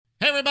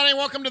everybody.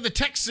 Welcome to the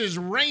Texas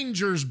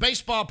Rangers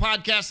Baseball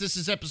Podcast. This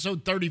is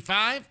episode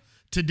 35.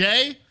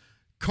 Today,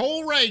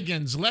 Cole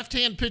Ragans,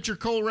 left-hand pitcher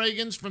Cole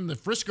Ragans from the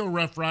Frisco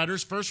Rough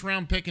Riders,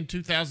 first-round pick in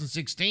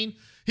 2016.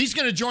 He's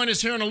going to join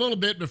us here in a little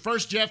bit, but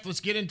first, Jeff,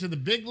 let's get into the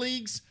big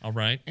leagues. All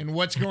right. And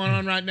what's going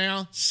on right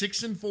now.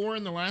 6-4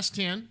 in the last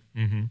 10.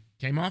 Mm-hmm.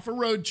 Came off a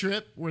road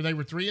trip where they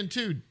were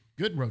 3-2.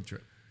 Good road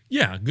trip.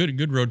 Yeah,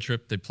 good road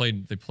trip. They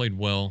played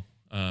well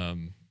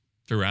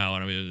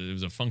throughout. I mean, it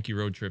was a funky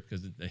road trip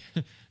because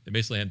they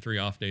basically had 3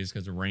 off days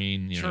because of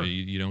rain. You know,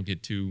 you don't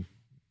get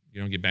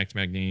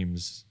back-to-back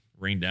games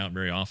rained out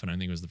very often. I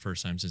think it was the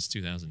first time since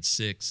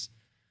 2006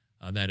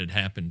 that had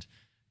happened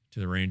to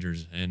the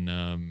Rangers,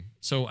 and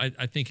so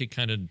I think it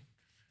kind of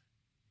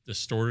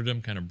distorted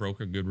them, kind of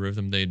broke a good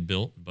rhythm they had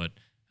built. But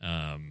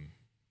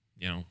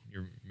you know,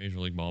 your major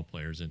league ball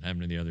players and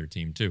having the other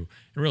team too,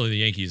 and really the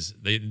Yankees,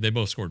 they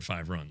both scored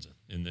 5 runs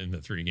in the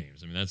 3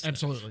 games. I mean,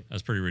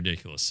 that's pretty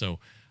ridiculous. So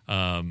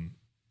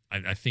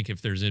I think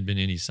if there's been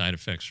any side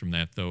effects from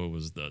that, though, it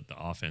was the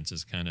offense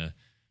has kind of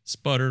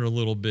sputtered a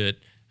little bit.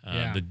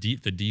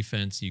 The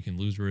defense, you can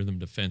lose rhythm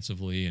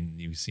defensively, and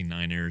you see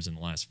 9 errors in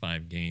the last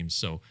 5 games.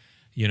 So,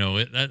 you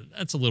know,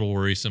 that's a little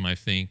worrisome, I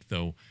think,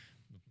 though.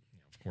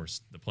 Of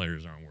course, the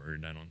players aren't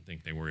worried. I don't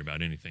think they worry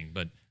about anything.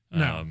 But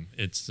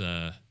it's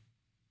the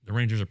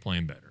Rangers are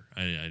playing better.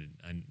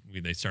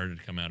 They started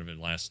to come out of it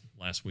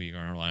last week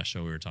on our last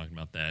show. We were talking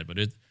about that, but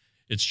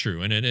it's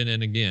true. And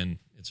again,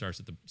 it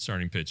starts at the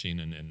starting pitching,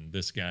 and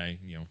this guy,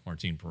 you know,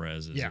 Martin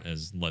Perez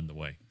has led the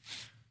way.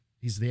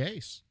 He's the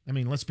ace. I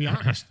mean, let's be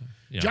honest.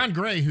 Yeah. John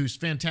Gray, who's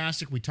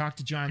fantastic. We talked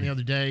to John the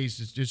other day.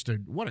 He's just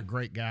what a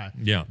great guy.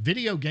 Yeah.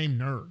 Video game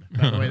nerd,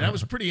 by the way. That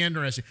was pretty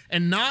interesting.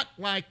 And not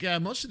like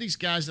most of these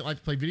guys that like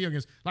to play video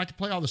games like to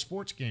play all the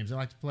sports games. They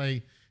like to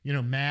play, you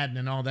know, Madden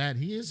and all that.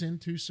 He is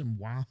into some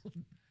wild.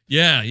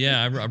 Yeah.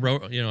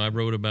 I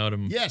wrote about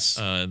him. Yes.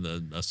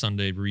 A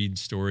Sunday read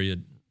story at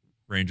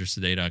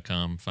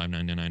rangerstoday.com,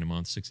 $5.99 a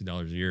month,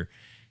 $60 a year.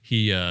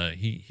 He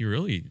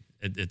really,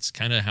 it's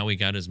kind of how he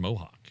got his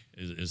mohawk.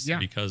 Is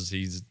because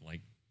he's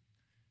like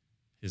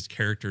his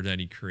character that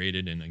he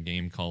created in a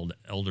game called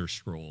Elder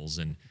Scrolls,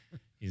 and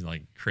he's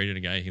like created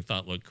a guy he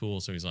thought looked cool,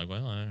 so he's like,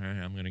 well, all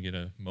right, I'm gonna get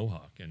a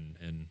mohawk,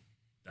 and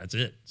that's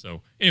it.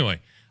 So anyway,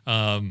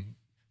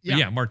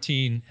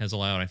 Martin has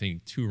allowed, I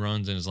think, 2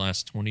 runs in his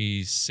last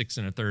 26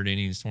 and a third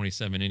innings,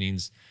 27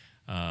 innings.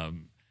 You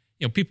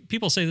know,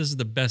 people say this is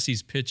the best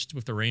he's pitched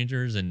with the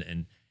Rangers,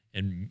 and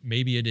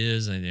maybe it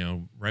is. And you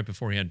know, right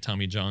before he had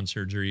Tommy John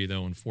surgery,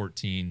 though, in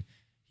 2014.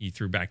 He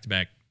threw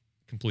back-to-back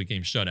complete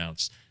game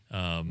shutouts.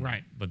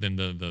 Right. But then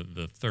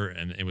the third,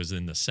 and it was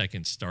in the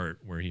second start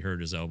where he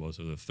hurt his elbow.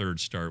 So the third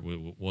start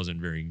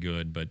wasn't very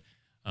good. But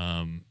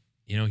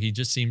you know, he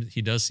does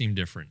seem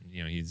different.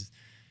 You know, he's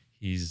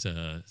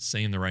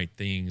saying the right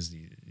things.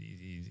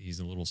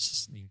 He's a little,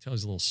 you can tell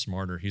he's a little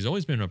smarter. He's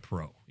always been a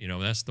pro. You know,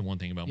 that's the one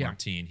thing about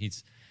Martin.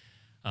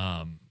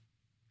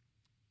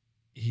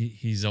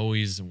 He's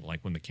always, like,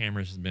 when the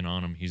cameras have been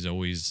on him, he's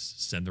always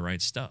said the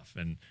right stuff,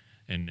 and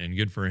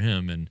good for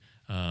him. And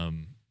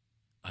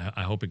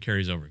I hope it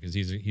carries over because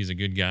he's a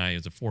good guy.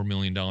 It's a $4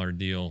 million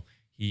deal.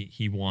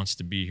 He wants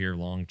to be here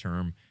long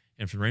term.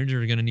 And if the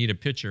Rangers are going to need a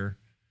pitcher,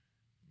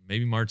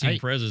 maybe Martin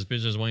Perez's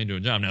pitch his way into a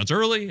job. Now it's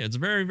early. It's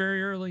very,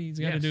 very early. He's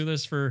got to do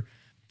this for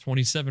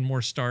 27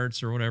 more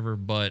starts or whatever.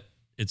 But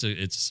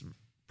it's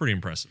pretty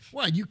impressive.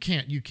 Well, you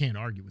can't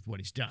argue with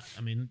what he's done.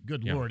 I mean,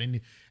 good Lord.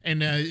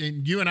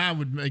 And you and I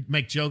would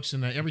make jokes,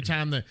 and every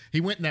time he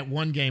went in that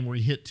one game where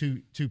he hit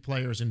two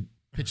players and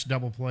pitched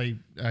double play,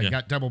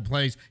 got double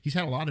plays. He's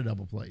had a lot of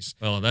double plays.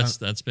 Well,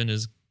 that's been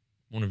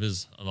one of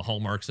the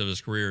hallmarks of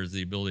his career is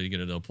the ability to get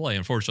a double play.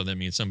 Unfortunately, that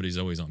means somebody's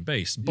always on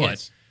base.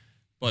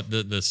 But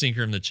the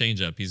sinker and the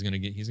changeup, he's gonna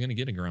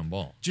get a ground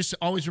ball. Just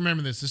always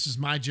remember this. This is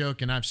my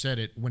joke, and I've said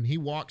it. When he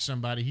walks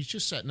somebody, he's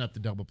just setting up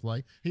the double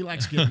play. He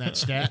likes getting that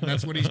stat, and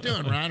that's what he's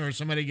doing, right? Or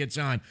somebody gets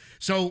on.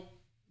 So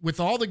with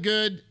all the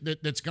good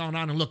that's gone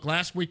on, and look,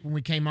 last week when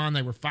we came on,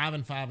 they were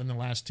 5-5 in the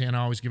last 10. I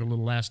always give a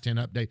little last 10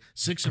 update.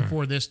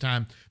 6-4 this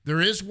time. There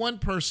is one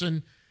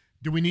person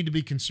do we need to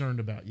be concerned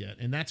about yet,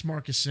 and that's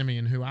Marcus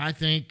Semien, who I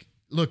think,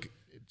 look,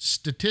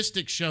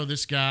 statistics show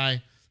this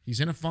guy, he's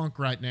in a funk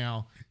right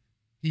now.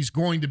 He's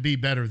going to be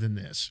better than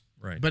this.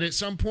 Right. But at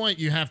some point,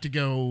 you have to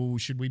go,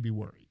 should we be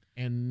worried?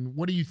 And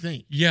what do you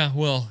think? Yeah,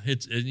 well,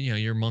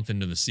 you're a month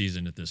into the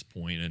season at this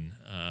point, and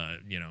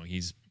you know,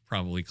 he's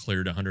probably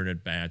cleared 100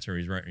 at bats, or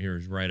he's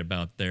right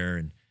about there,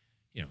 and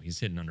you know, he's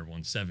hitting under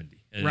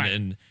 170.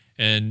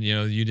 And you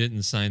know, you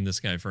didn't sign this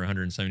guy for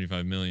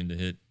 $175 million to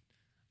hit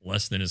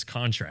less than his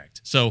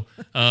contract. So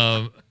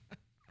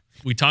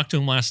we talked to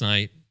him last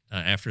night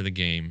after the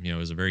game. You know, it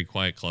was a very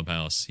quiet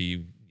clubhouse.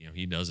 He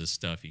does his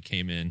stuff. He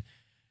came in.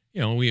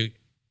 You know,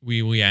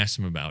 we asked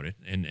him about it,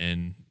 and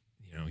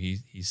you know,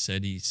 he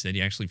said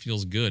he actually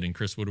feels good. And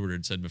Chris Woodward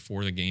had said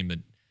before the game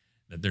that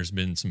there's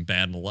been some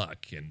bad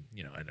luck, and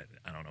you know,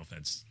 I don't know if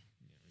that's,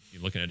 if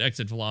you're looking at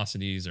exit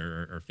velocities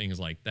or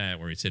things like that,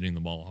 where he's hitting the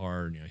ball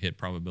hard, you know, hit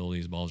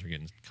probabilities, balls are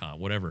getting caught,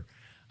 whatever.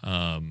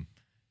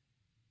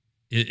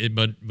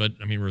 But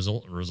I mean,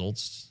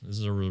 results. This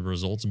is a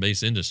results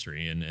based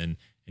industry, and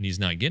he's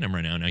not getting them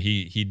right now. Now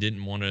he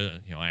didn't want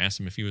to. I asked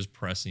him if he was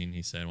pressing.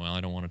 He said, "Well,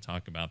 I don't want to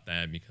talk about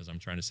that because I'm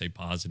trying to stay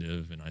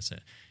positive." And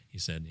he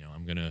said,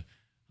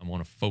 I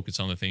want to focus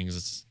on the things.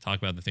 Let's talk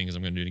about the things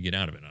I'm going to do to get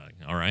out of it.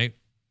 All right.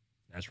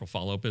 Natural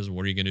follow up is,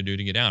 what are you going to do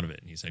to get out of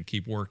it? And he said,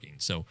 keep working.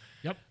 So,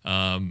 yep.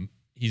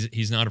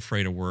 He's not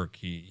afraid of work.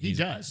 He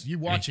does. You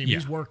watch him. Yeah.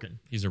 He's working.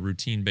 He's a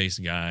routine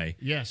based guy.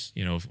 Yes.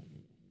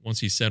 Once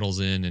he settles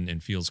in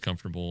and feels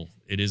comfortable,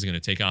 it is going to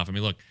take off. I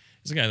mean, look,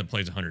 this is a guy that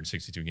plays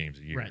 162 games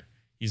a year. Right.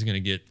 He's going to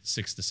get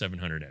 600 to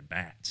 700 at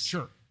bats.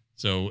 Sure.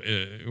 So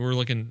we're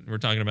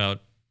talking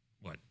about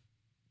what,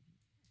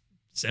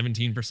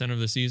 17% of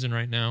the season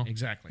right now.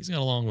 Exactly. He's got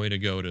a long way to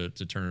go to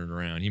turn it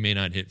around. He may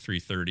not hit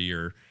 330,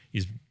 or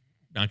he's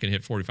not going to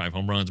hit 45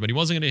 home runs, but he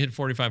wasn't going to hit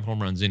 45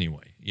 home runs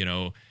anyway.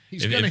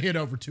 He's going to hit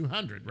over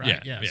 200,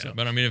 right? Yeah. So.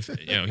 But I mean, if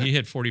he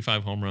hit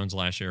 45 home runs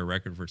last year, a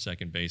record for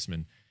second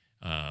baseman,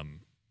 but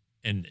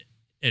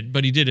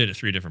he did it at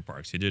 3 different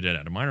parks. He did it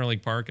at a minor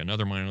league park,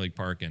 another minor league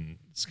park, and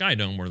Sky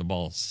Dome where the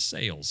ball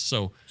sails.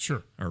 So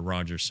sure, or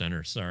Rogers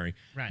Center, sorry.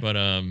 Right. But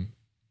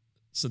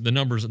so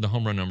the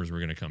home run numbers were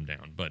going to come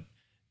down, but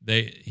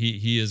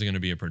he is going to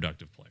be a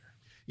productive player.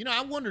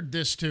 I wondered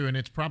this too, and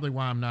it's probably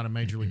why I'm not a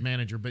major league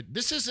manager, but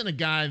this isn't a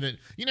guy that,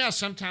 how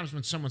sometimes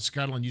when someone's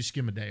scuttling, you just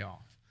give him a day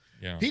off.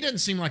 Yeah. He doesn't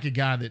seem like a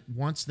guy that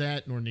wants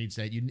that nor needs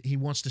that. He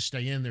wants to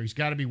stay in there. He's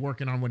got to be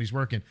working on what he's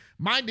working.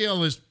 My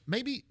deal is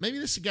maybe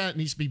this is a guy that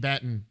needs to be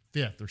batting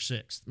 5th or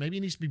 6th. Maybe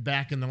he needs to be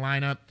back in the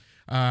lineup,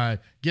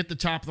 get the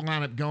top of the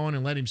lineup going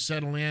and let him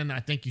settle in. I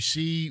think you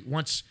see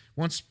once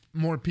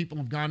more people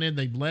have gone in,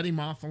 they've let him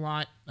off a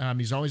lot.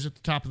 He's always at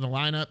the top of the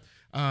lineup.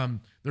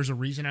 There's a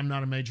reason I'm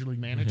not a major league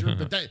manager,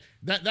 but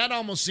that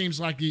almost seems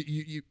like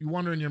you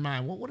wonder in your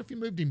mind, well, what if you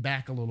moved him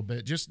back a little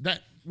bit? Just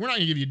that we're not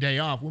going to give you a day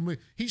off.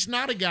 He's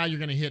not a guy you're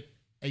going to hit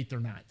 8th or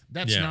 9th.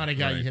 That's not a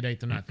guy you hit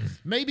 8th or 9th.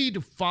 Maybe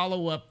to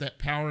follow up that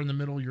power in the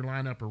middle of your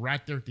lineup or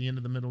right there at the end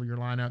of the middle of your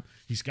lineup.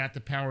 He's got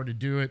the power to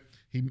do it.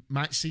 He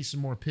might see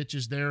some more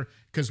pitches there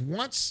because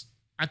once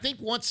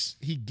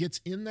he gets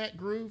in that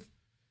groove,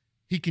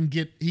 he can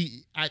get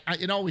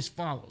it always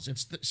follows, and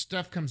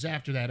stuff comes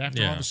after that.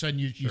 After all of a sudden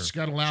you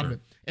scuttle out of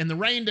it, and the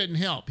rain didn't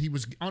help. He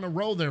was on a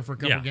roll there for a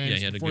couple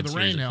games before the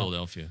rain helped.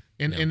 Philadelphia,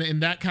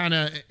 and that kind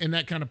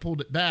of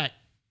pulled it back.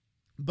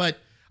 But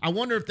I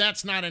wonder if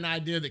that's not an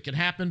idea that could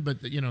happen.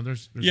 But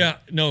there's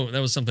no, that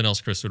was something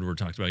else Chris Woodward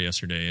talked about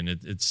yesterday, and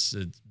it's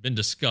been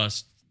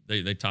discussed.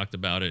 They talked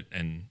about it,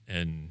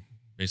 and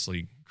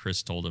basically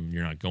Chris told him,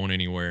 you're not going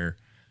anywhere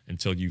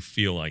until you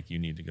feel like you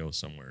need to go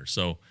somewhere.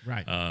 So,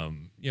 right.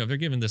 They're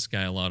giving this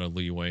guy a lot of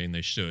leeway, and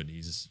they should.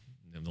 He's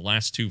in the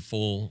last 2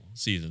 full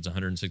seasons,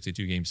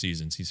 162 game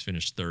seasons, he's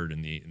finished 3rd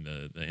in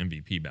the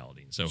MVP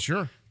balloting. So,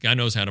 sure, guy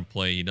knows how to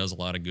play. He does a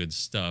lot of good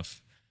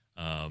stuff,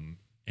 and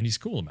he's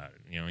cool about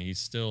it. He's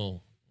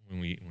still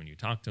when you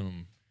talk to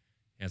him,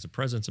 he has a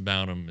presence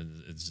about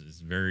him. It's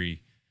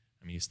very.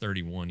 I mean, he's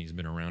 31. He's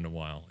been around a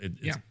while.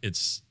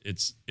 It's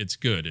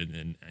good,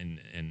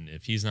 and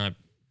if he's not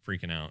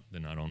freaking out,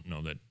 then I don't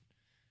know that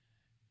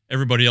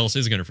everybody else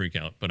is going to freak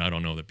out, but I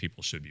don't know that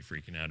people should be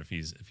freaking out if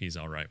he's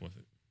all right with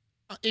it.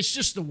 It's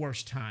just the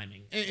worst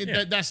timing.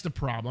 That's the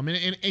problem.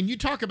 And you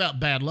talk about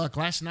bad luck.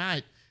 Last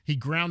night, he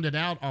grounded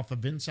out off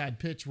of inside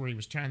pitch where he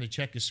was trying to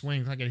check his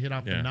swing, like it hit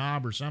off the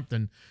knob or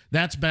something.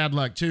 That's bad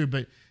luck too.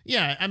 But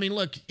yeah, I mean,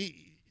 look,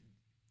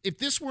 if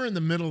this were in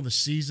the middle of the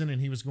season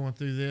and he was going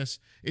through this,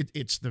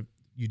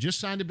 you just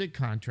signed a big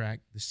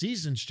contract. The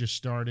season's just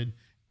started,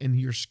 and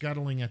you're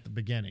scuttling at the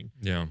beginning.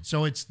 Yeah.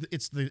 So it's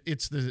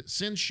the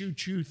Sin-Shu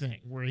Chu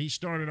thing where he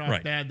started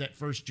off bad that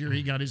first year.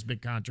 He got his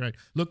big contract.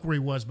 Look where he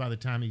was by the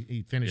time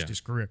he finished his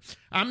career.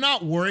 I'm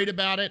not worried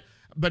about it,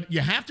 but you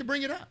have to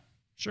bring it up.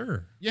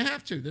 Sure. You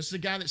have to. This is a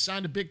guy that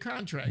signed a big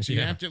contract, so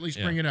you have to at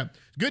least bring it up.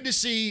 Good to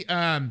see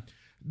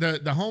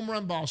the home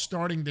run ball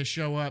starting to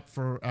show up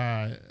for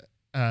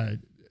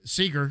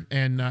Seager,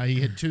 and he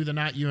hit 2 the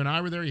night you and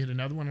I were there. He hit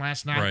another one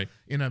last night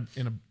in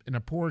a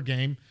poor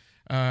game.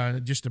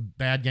 Just a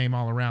bad game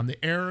all around.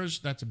 The errors,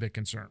 that's a big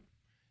concern.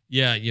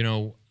 Yeah,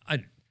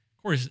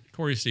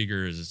 Corey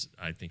Seager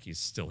I think he's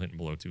still hitting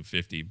below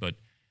 250, but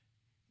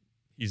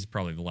he's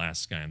probably the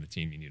last guy on the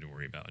team you need to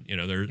worry about.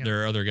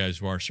 There are other guys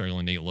who are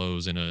struggling. Nate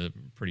Lowe's in a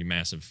pretty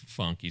massive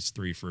funk. He's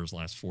 3 for his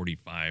last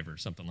 45 or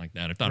something like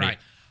that.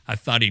 I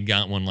thought he'd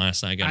got one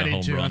last night. Got a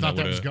home run that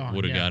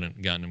would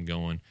have gotten him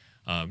going.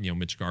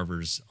 Mitch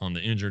Garver's on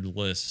the injured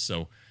list,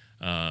 so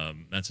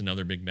that's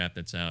another big bat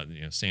that's out.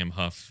 Sam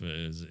Huff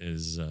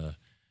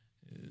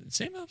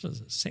Sam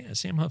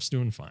Huff's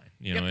doing fine.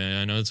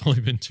 I know it's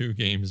only been 2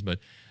 games, but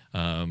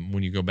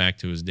when you go back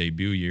to his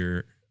debut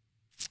year,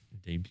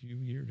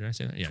 did I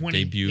say that? Yeah,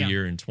 20,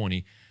 year in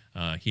 20.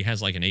 He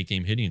has like an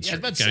 8-game hitting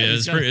streak.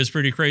 It's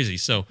pretty crazy.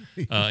 So,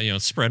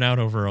 spread out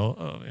over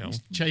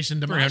chasing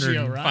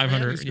DiMaggio, right?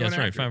 500. Yeah, that's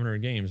right,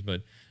 500 games,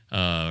 but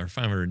or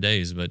 500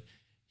 days. But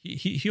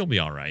he'll be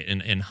all right.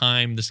 And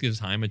Heim, this gives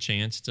Heim a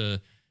chance to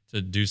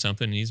do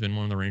something. He's been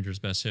one of the Rangers'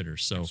 best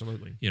hitters. So,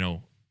 absolutely.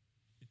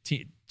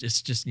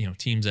 just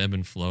teams ebb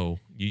and flow.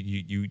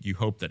 You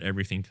hope that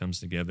everything comes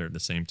together at the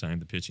same time: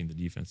 the pitching, the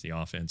defense, the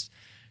offense.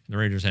 And the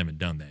Raiders haven't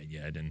done that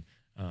yet. And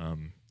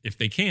if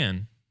they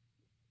can,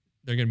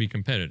 they're going to be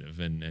competitive.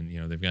 And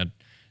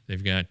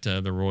they've got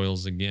the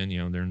Royals again.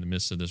 They're in the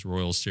midst of this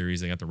Royals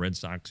series. They got the Red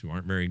Sox, who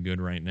aren't very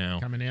good right now,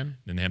 coming in.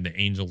 Then they have the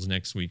Angels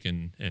next week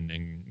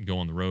and go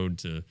on the road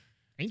to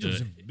Angels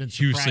have been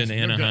Houston,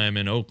 Anaheim,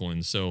 and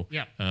Oakland. So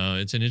yeah.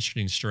 It's an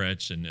interesting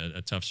stretch and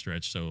a tough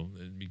stretch. So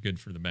it'd be good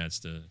for the bats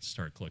to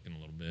start clicking a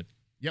little bit.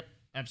 Yep,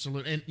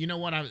 absolutely. And you know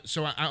what?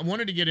 I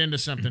wanted to get into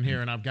something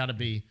here, and I've got to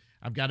be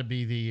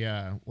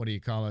the what do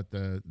you call it?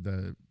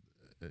 The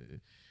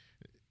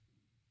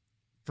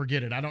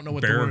forget it. I don't know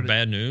what Bearer the word of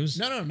bad news.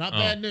 No, not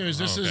bad news.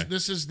 This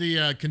is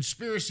the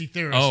conspiracy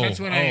theorist. Oh, that's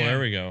what I am. There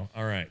we go.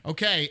 All right.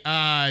 Okay.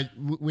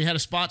 We had a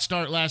spot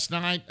start last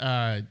night.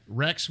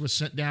 Rex was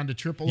sent down to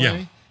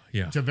AAA.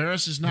 Yeah.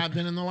 Tavares has not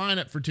been in the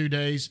lineup for 2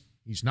 days.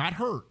 He's not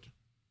hurt.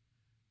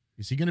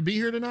 Is he going to be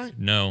here tonight?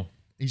 No,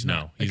 he's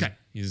not. Okay.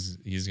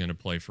 He's going to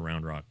play for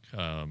Round Rock.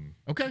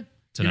 Okay.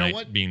 Tonight, you know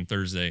what? Being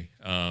Thursday.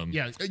 I'm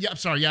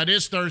sorry. Yeah, it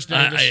is Thursday.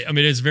 I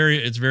mean, it's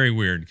very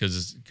weird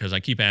because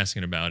I keep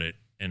asking about it,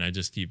 and I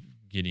just keep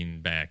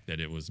getting back that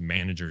it was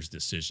manager's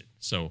decision.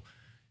 So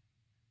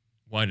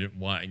why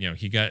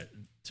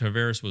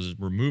Tavares was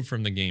removed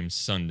from the game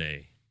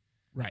Sunday,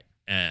 right?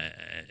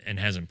 And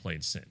hasn't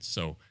played since.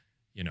 So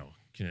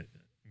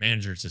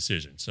manager's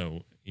decision.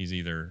 So he's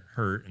either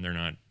hurt and they're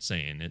not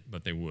saying it,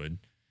 but they would,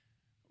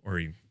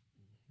 or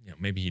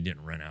maybe he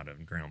didn't run out of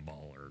a ground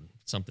ball or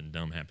something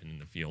dumb happened in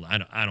the field. I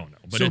don't know.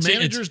 But so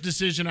manager's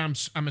decision.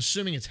 I'm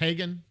assuming it's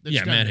Hagen.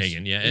 Yeah, Matt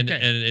Hagen. Yeah, and okay.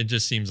 and it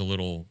just seems a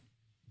little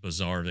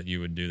bizarre that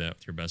you would do that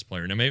with your best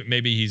player. Now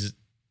maybe he's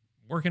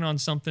working on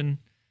something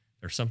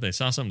or something. They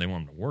saw something they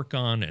want him to work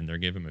on, and they're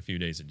giving him a few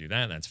days to do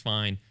that. That's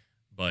fine.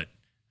 But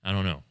I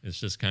don't know. It's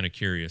just kind of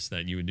curious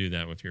that you would do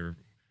that with your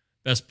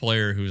best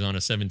player who's on a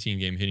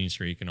 17-game hitting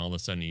streak, and all of a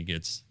sudden he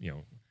gets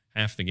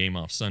half the game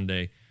off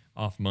Sunday,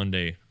 off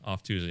Monday,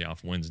 off Tuesday,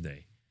 off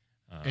Wednesday.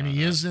 And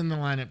he is in the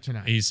lineup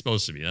tonight. He's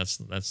supposed to be. That's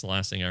the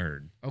last thing I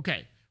heard.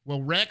 Okay.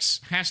 Well,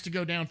 Rex has to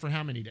go down for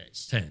how many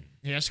days? 10.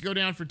 He has to go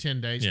down for 10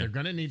 days. Yeah. They're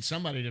going to need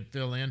somebody to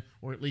fill in,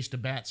 or at least a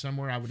bat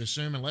somewhere, I would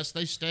assume, unless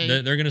they stay.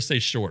 They're going to stay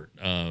short.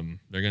 They're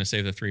going to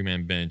save the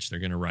 3-man bench. They're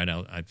going to ride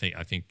out. I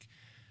think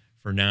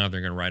for now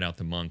they're going to ride out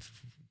the month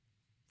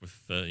with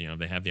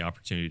they have the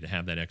opportunity to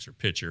have that extra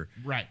pitcher.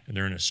 Right. And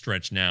they're in a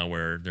stretch now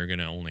where they're going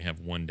to only have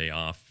 1 day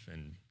off,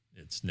 and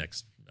it's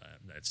next.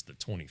 That's the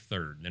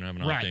 23rd. They don't have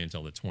an off day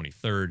until the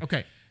 23rd.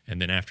 Okay. And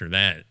then after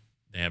that,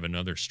 they have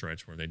another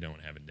stretch where they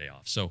don't have a day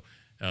off. So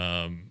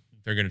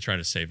they're going to try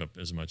to save up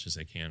as much as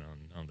they can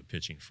on the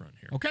pitching front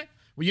here. Okay.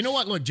 Well, you know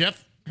what? Look,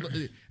 Jeff,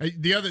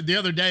 the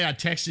other day I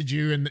texted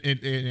you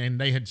and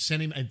they had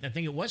sent him. I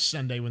think it was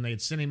Sunday when they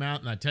had sent him out,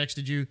 and I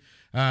texted you,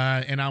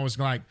 and I was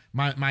like,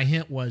 my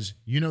hint was,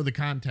 the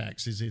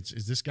contacts.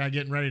 Is this guy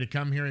getting ready to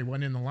come here? He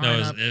wasn't in the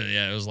lineup.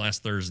 No, it was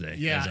last Thursday.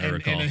 Yeah, as I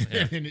recall.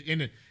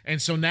 And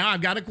so now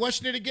I've got to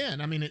question it again.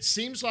 I mean, it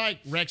seems like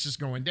Rex is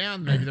going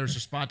down. Maybe there's a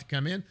spot to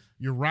come in.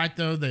 You're right,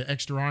 though. The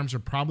extra arms are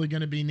probably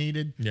going to be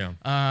needed. Yeah.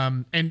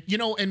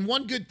 And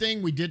one good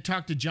thing, we did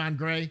talk to John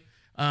Gray,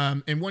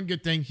 and one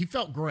good thing, he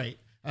felt great.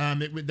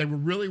 They were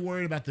really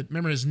worried about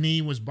remember his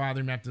knee was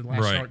bothering him after the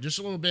last start just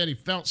a little bit. He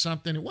felt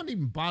something. It wasn't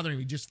even bothering him.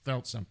 He just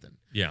felt something.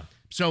 Yeah.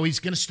 So he's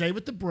going to stay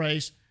with the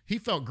brace. He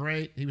felt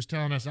great. He was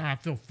telling us, I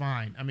feel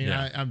fine. I mean,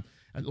 I'm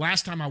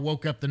last time I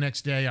woke up the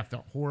next day, I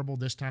felt horrible.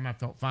 This time I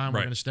felt fine.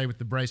 We're going to stay with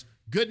the brace.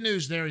 Good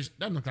news there is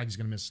doesn't look like he's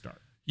going to miss a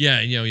start. Yeah,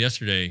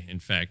 yesterday, in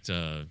fact,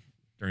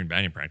 during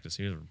batting practice,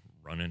 he was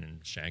running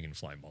and shagging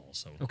fly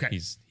balls, so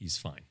he's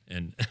fine.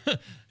 And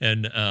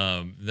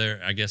there,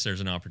 I guess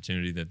there's an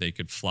opportunity that they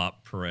could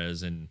flop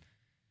Perez and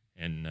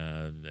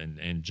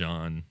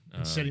John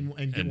and set him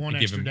and get one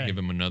give extra day. Give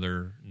him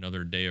another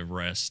day of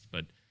rest,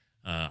 but.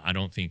 I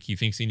don't think he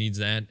thinks he needs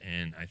that,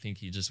 and I think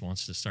he just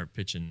wants to start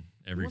pitching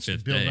every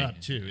fifth day. Build up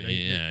too.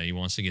 He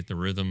wants to get the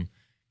rhythm,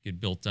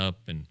 get built up,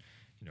 and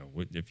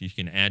if you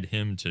can add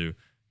him to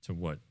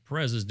what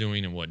Perez is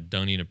doing and what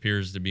Dunning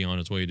appears to be on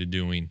his way to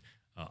doing.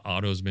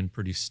 Otto's been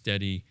pretty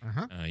steady.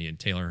 You had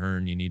Taylor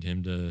Hearn. You need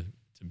him to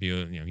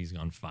be he's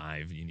on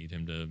 5. You need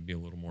him to be a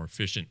little more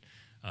efficient.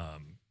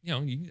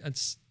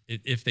 That's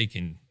if they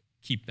can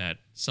keep that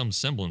some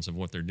semblance of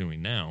what they're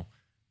doing now.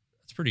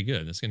 It's pretty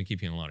good. That's going to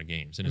keep you in a lot of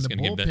games, and it's going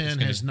to get better. The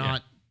bullpen has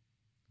not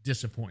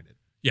disappointed.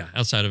 Yeah,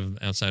 outside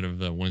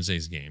of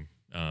Wednesday's game,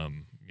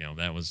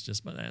 that was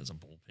just, but that's a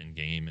bullpen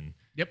game, and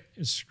it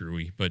was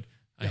screwy. But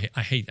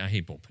I hate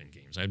bullpen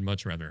games. I'd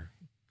much rather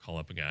call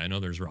up a guy. I know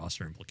there's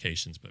roster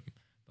implications, but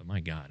my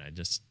God, I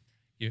just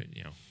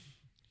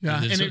Yeah,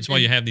 it's why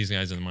you have these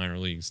guys in the minor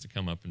leagues to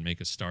come up and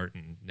make a start,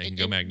 and they can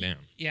go back down.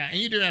 Yeah, and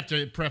you do have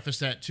to preface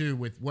that, too,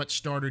 with what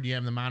starter do you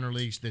have in the minor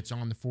leagues that's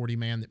on the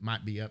 40-man that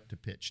might be up to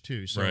pitch,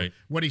 too. So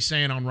what he's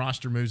saying on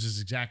roster moves is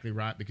exactly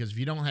right, because if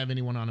you don't have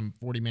anyone on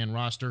a 40-man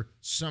roster,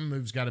 some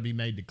moves got to be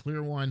made to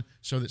clear one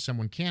so that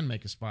someone can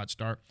make a spot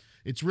start.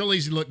 It's real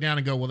easy to look down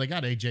and go, well, they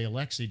got A.J.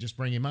 Alexy, just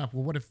bring him up.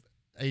 Well, what if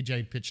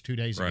AJ pitched 2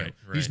 days ago. Right.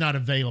 He's not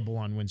available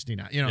on Wednesday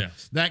night.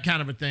 That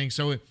kind of a thing.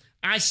 So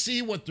I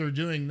see what they're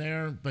doing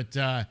there, but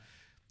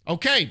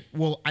okay.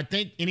 Well, I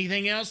think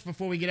anything else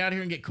before we get out of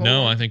here and get Cole?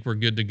 No, I think we're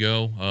good to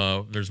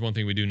go. There's one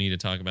thing we do need to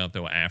talk about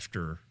though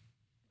after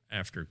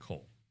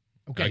Cole.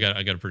 Okay.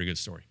 I got a pretty good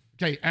story.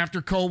 Okay,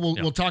 after Cole,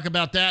 we'll talk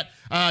about that.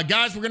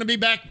 Guys, we're going to be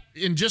back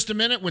in just a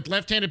minute with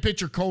left-handed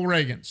pitcher Cole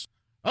Ragans.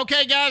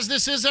 Okay, guys,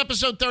 this is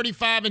episode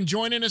 35, and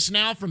joining us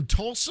now from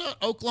Tulsa,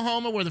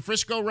 Oklahoma, where the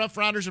Frisco Rough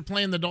Riders are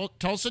playing the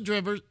Tulsa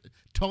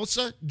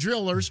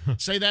Drillers.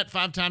 Say that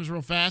 5 times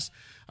real fast.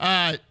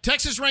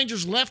 Texas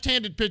Rangers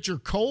left-handed pitcher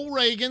Cole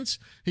Ragans.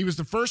 He was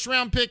the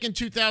first-round pick in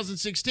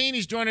 2016.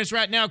 He's joining us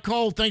right now.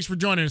 Cole, thanks for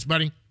joining us,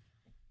 buddy.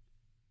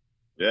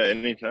 Yeah,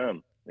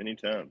 anytime.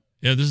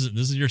 Yeah, this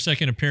is your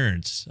second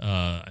appearance.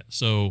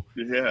 So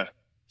yeah,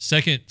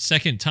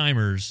 second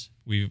timers.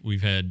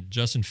 We've had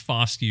Justin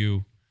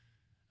Foscue,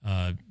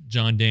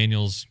 John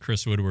Daniels,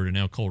 Chris Woodward, and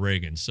now Cole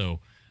Ragans.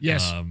 So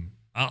yes,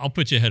 I'll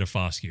put you ahead of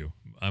Foscue.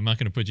 I'm not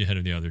going to put you ahead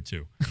of the other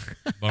two,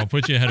 but I'll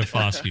put you ahead of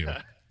Foscue.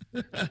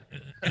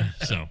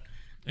 So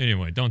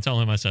anyway, don't tell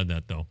him I said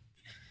that though.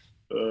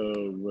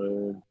 Oh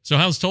man. So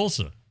how's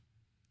Tulsa?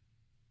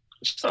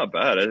 It's not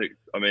bad.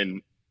 I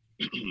mean,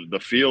 the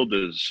field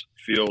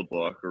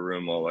locker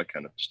room, all that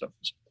kind of stuff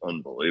is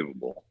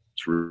unbelievable.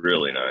 It's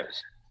really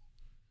nice.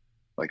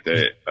 Like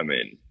the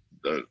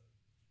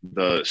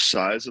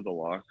size of the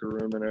locker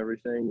room and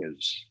everything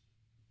is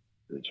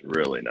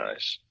really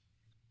nice.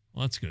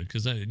 Well, that's good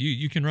because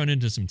you can run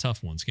into some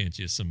tough ones, can't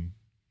you? Some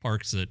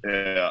parks that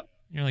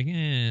you're like,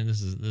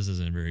 this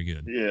isn't very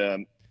good. Yeah,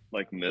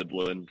 like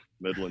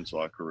Midland's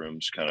locker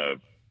rooms kind of.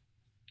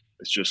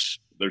 It's just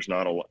there's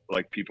not a lot.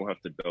 Like people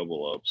have to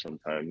double up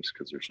sometimes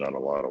because there's not a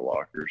lot of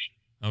lockers.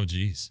 Oh,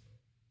 geez.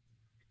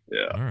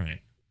 Yeah. All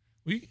right.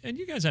 And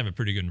you guys have it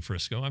pretty good in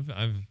Frisco.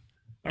 I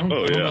don't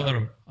know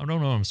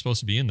I'm supposed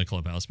to be in the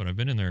clubhouse, but I've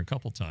been in there a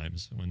couple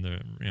times when the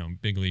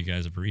big league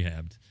guys have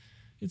rehabbed.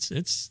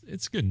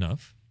 It's good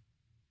enough.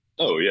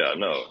 Oh yeah,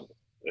 no,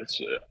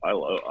 I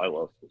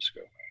love Frisco.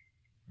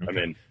 Okay. I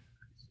mean,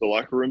 the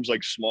locker room's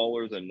like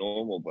smaller than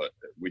normal, but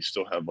we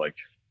still have like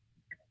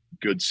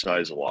good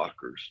size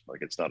lockers.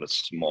 Like it's not a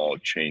small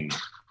chain,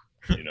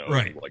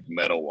 right. Like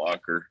metal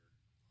locker.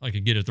 Like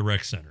you get at the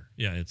rec center.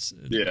 Yeah,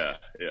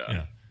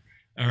 yeah.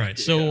 All right.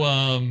 So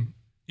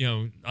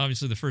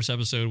obviously the first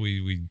episode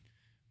we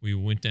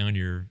went down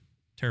your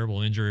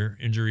terrible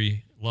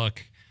injury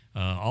luck.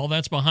 All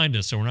that's behind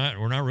us, so we're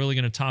not really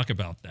going to talk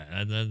about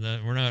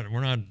that.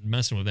 We're not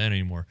messing with that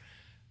anymore.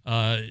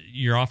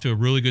 You're off to a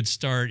really good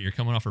start. You're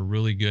coming off a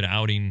really good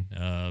outing.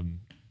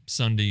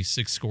 Sunday,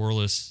 6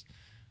 scoreless,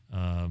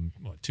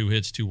 2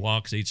 hits, 2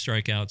 walks, 8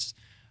 strikeouts.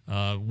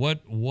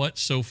 What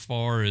so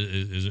far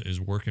is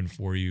working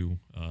for you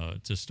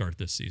to start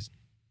this season?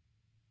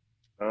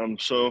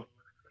 So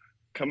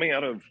coming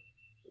out of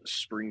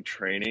spring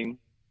training,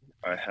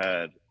 I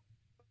had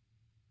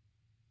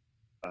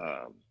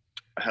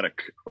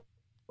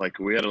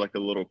we had a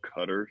little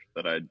cutter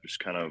that I just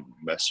kind of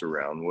mess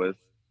around with.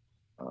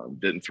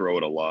 Didn't throw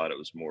it a lot. It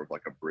was more of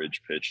like a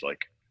bridge pitch.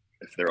 Like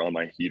if they're on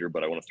my heater,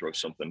 but I want to throw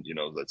something,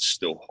 that's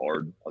still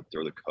hard, I'll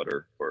throw the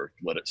cutter or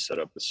let it set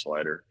up the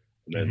slider.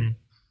 And then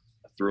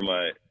through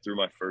my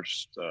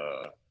first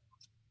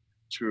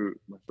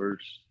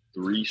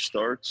 3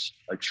 starts,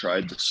 I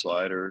tried the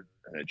slider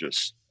and it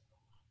was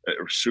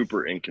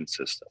super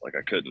inconsistent. Like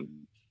I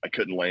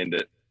couldn't land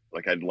it.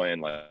 Like I'd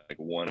land like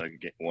one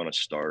a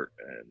start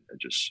and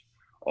just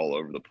all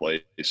over the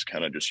place,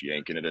 kind of just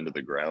yanking it into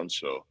the ground.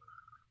 So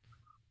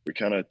we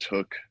kind of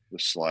took the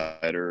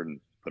slider and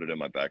put it in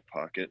my back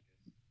pocket.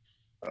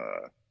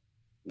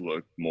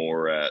 Look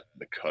more at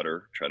the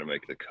cutter, try to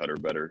make the cutter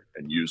better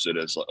and use it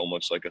as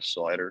almost like a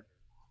slider,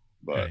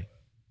 but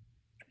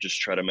just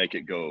try to make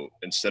it go,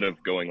 instead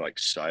of going like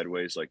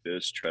sideways like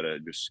this, try to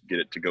just get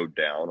it to go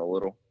down a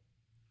little.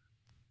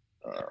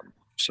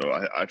 So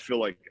I feel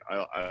like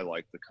I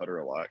like the cutter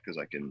a lot because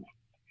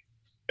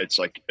it's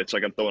like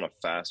I'm throwing a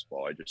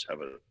fastball. I just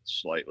have a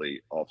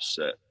slightly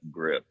offset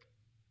grip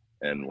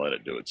and let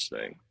it do its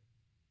thing.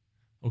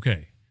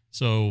 Okay.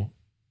 So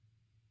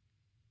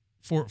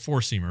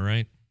four-seamer,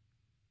 right?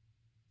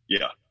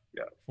 Yeah.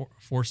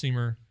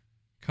 Four-seamer,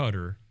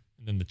 cutter,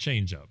 and then the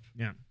changeup.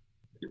 Yeah.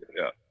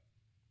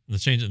 The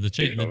change. And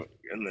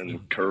then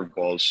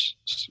curveball's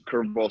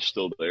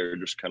still there.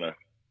 Just kind of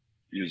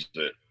use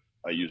it.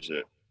 I use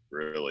it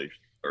really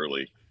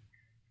early,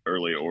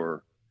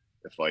 or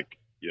if I've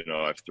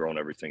thrown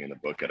everything in the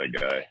book at a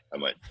guy, I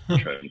might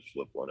try and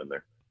flip one in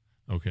there.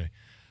 Okay.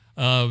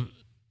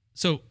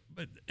 So,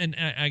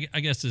 I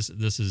guess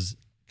this is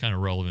kind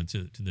of relevant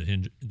to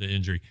the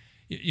injury.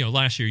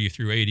 Last year you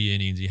threw 80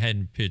 innings. You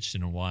hadn't pitched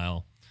in a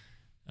while.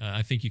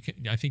 I think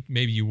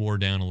maybe you wore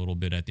down a little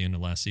bit at the end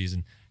of last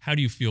season. How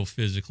do you feel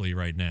physically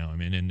right now? I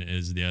mean, and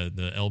is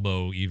the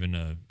elbow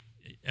even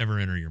ever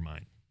enter your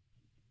mind?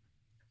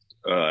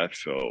 I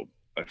feel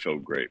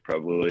great.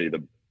 Probably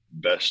the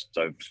best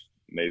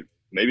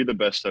maybe the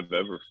best I've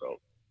ever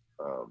felt.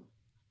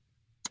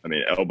 I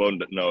mean, elbow,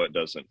 no, it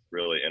doesn't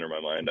really enter my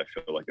mind. I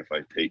feel like if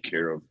I take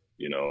care of,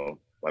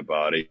 my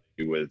body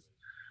with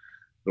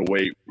the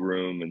weight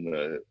room and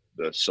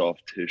the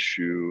soft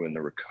tissue and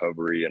the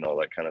recovery and all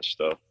that kind of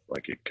stuff,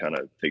 like it kind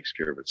of takes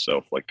care of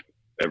itself. Like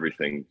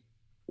everything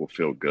will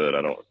feel good.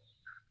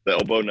 The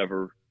elbow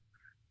never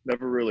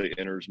really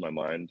enters my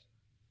mind.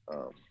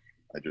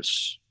 I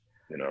just,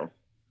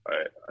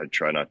 I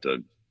try not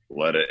to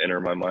let it enter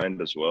my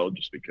mind as well,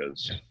 just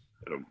because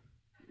it'll,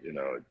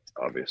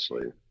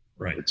 obviously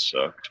right. It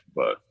sucked,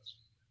 but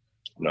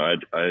no,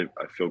 I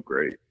feel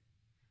great.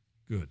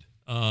 Good.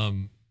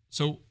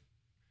 So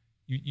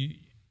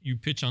you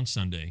pitch on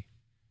Sunday.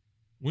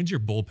 When's your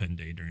bullpen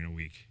day during a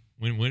week?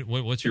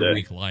 What's your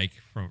week like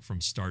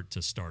from start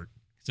to start?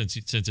 Since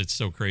it's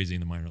so crazy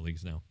in the minor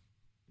leagues now.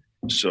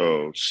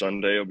 So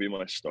Sunday will be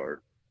my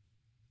start.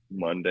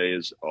 Monday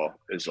is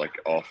like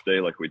off day,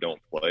 like we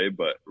don't play,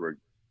 but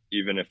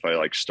even if I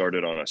like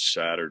started on a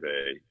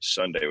Saturday,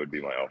 Sunday would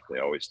be my off day.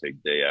 I always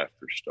take day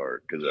after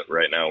start, because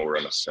right now we're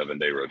on a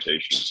 7-day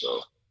rotation.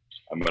 So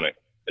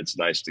it's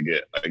nice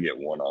I get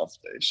one off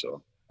day.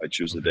 So I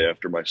choose the day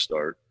after my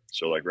start.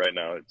 So like right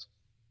now it's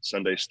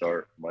Sunday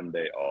start,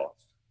 Monday off.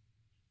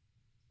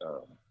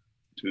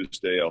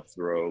 Tuesday I'll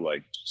throw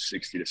like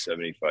 60 to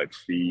 75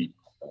 feet.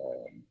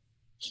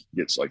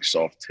 Gets like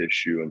soft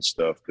tissue and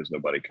stuff because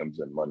nobody comes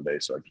in Monday,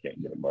 so I can't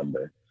get a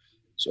Monday.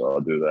 So I'll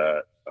do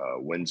that.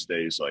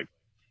 Wednesday's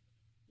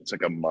it's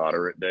like a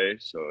moderate day,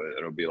 so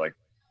it'll be like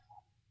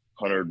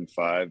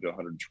 105 to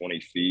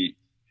 120 feet,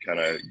 kind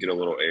of get a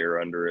little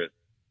air under it.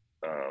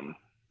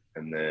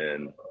 And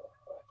then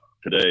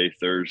today,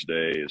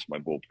 Thursday, is my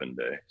bullpen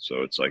day.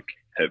 So it's like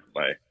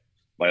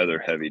my other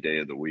heavy day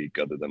of the week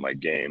other than my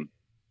game.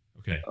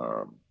 Okay.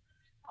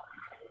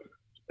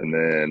 And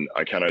then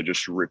I kind of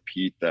just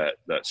repeat that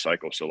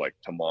cycle. So like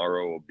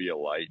tomorrow will be a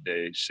light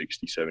day,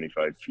 60,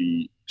 75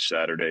 feet.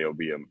 Saturday will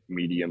be a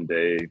medium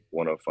day,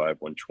 105,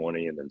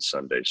 120, and then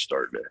Sunday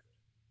start day.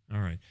 All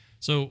right.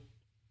 So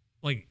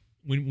like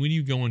when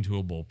you go into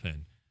a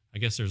bullpen, I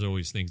guess there's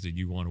always things that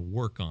you want to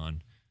work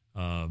on.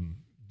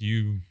 Do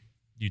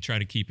you try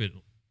to keep it,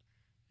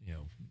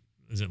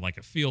 is it like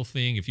a feel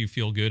thing? If you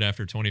feel good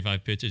after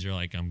 25 pitches, you're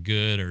like, I'm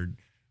good, or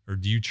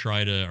do you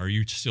are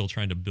you still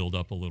trying to build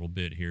up a little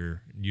bit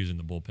here using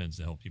the bullpens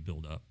to help you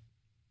build up?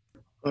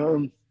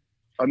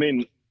 I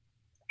mean,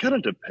 kind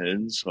of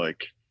depends.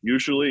 Like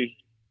usually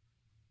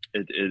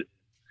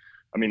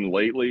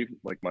lately,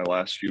 like my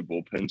last few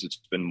bullpens, it's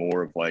been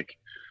more of like,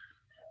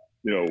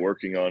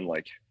 working on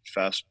like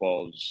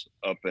fastballs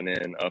up and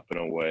in, up and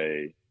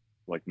away,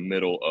 like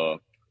middle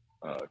up,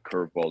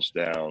 curveballs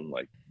down,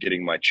 like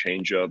getting my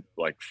changeup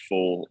like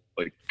full,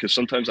 like because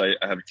sometimes I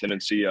have a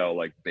tendency I'll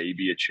like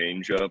baby a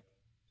changeup,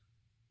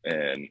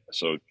 and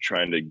so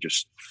trying to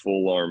just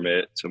full arm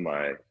it to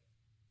my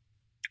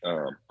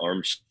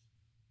arm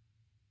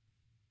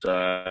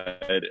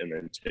side, and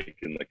then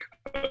taking the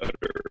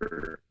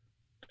cutter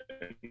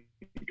and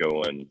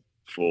going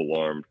full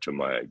arm to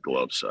my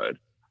glove side.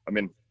 I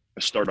mean, I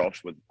start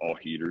off with all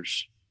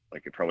heaters.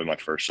 Like probably my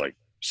first like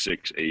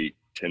 6, 8,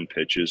 10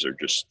 pitches are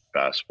just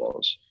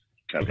fastballs,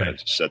 kind of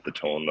set the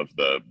tone of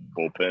the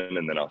bullpen,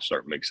 and then I'll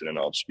start mixing in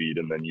off speed.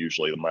 And then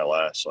usually my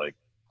last like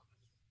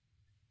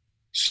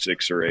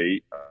 6 or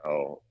 8,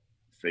 I'll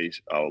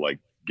like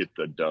get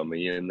the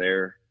dummy in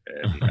there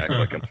and act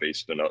like I'm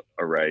facing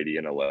a righty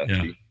and a lefty.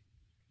 Yeah.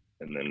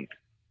 And then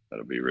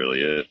that'll be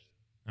really it.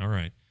 All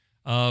right.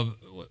 I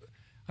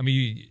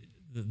mean,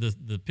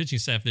 the pitching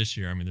staff this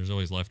year, I mean, there's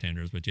always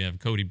left-handers, but you have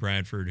Cody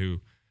Bradford,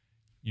 who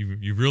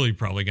you've really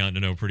probably gotten to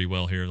know pretty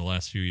well here the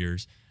last few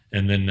years.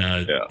 And then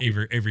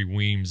Avery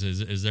Weems.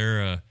 Is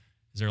there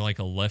like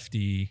a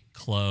lefty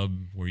club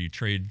where you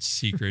trade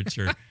secrets,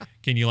 or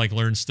can you like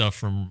learn stuff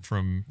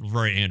from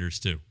right-handers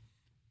too?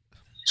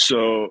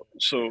 So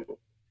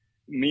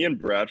me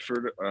and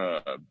Bradford,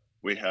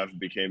 we have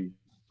became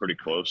pretty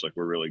close. Like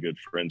we're really good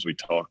friends. We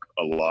talk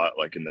a lot,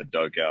 like in the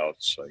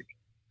dugouts. Like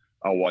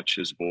I'll watch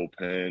his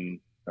bullpen,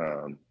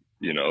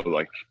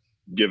 like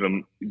give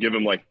him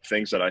like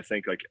things that I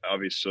think, like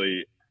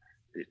obviously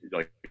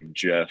like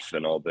Jeff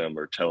and all them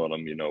are telling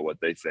him,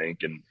 what they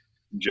think. And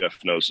Jeff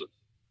knows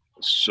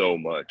so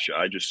much.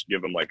 I just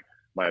give him like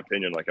my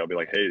opinion. Like I'll be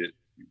like, hey,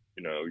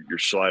 your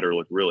slider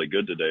looked really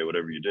good today.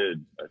 Whatever you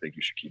did, I think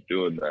you should keep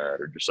doing that.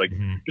 Or just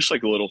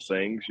like little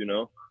things,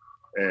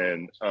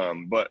 and,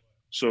 but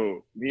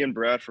so me and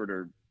Bradford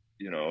are,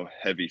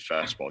 heavy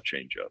fastball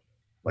changeup.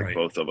 Like right.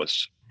 Both of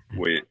us,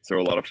 we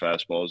throw a lot of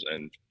fastballs,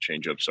 and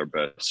changeups are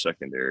best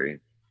secondary.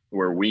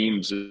 Where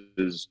Weems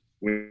is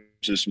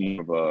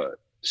more of a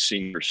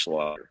sinker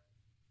slider.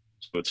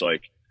 So it's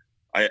like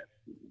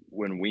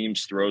when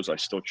Weems throws, I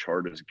still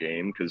chart his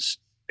game because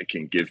it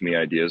can give me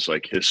ideas.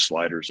 Like his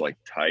slider's like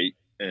tight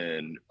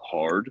and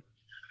hard,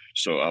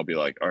 so I'll be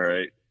like, all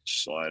right,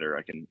 slider,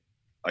 I can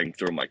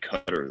throw my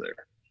cutter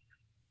there,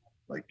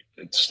 like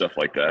and stuff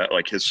like that.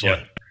 Like his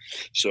slider. Yeah.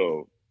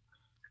 So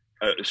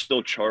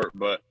still chart,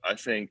 but I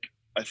think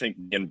me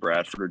and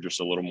Bradford are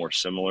just a little more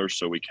similar.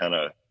 So we kind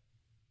of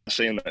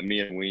saying that me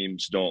and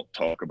Weems don't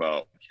talk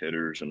about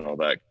hitters and all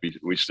that.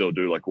 We still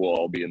do, like, we'll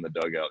all be in the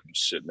dugout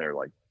just sitting there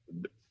like,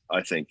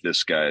 I think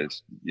this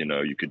guy's, you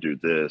know, you could do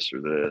this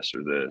or this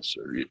or this,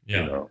 or, you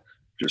know,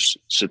 just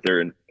sit there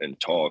and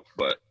talk.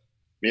 But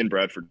me and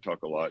Bradford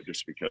talk a lot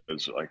just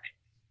because,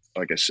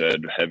 like I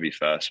said, heavy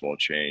fastball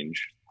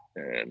change,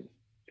 and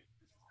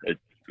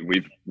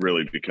we've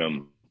really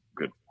become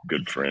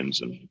good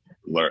friends, and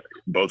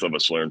both of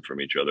us learn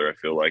from each other. I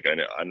feel like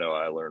I know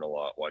I learn a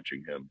lot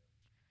watching him.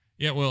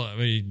 Yeah, well, I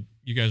mean,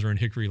 you guys were in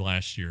Hickory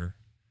last year.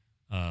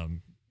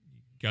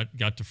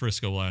 Got to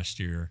Frisco last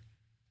year.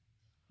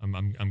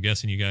 I'm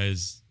guessing you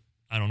guys,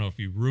 I don't know if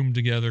you roomed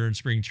together in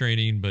spring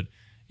training, but,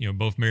 you know,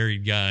 both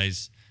married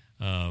guys.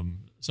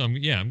 So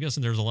I'm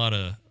guessing there's a lot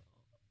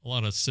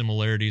of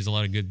similarities, a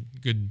lot of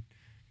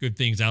good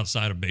things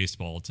outside of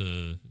baseball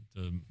to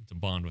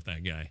bond with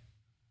that guy.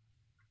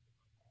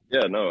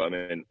 Yeah, no, I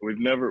mean, we've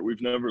never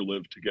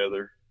lived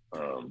together.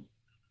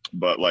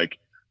 But like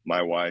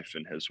my wife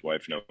and his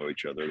wife know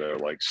each other. They'll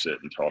like sit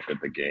and talk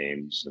at the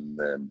games, and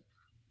then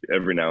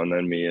every now and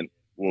then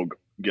we'll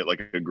get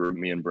like a group,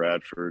 me and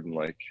Bradford and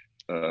like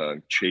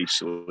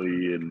Chase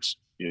Lee and,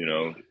 you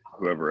know,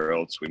 whoever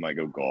else. We might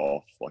go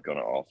golf like on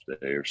an off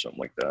day or something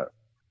like that.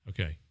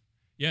 Okay.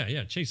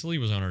 Yeah. Chase Lee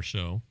was on our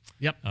show.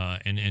 Yep.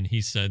 And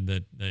he said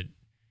that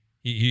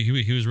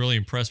he was really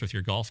impressed with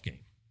your golf game.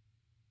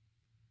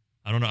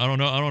 I don't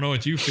know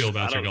what you feel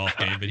about your golf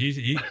game, but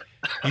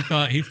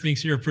he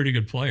thinks you're a pretty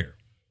good player.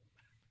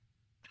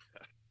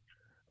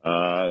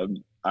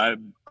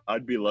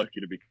 I'd be lucky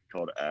to be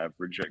called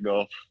average at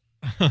golf.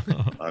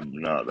 I'm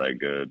not that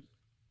good.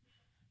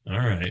 All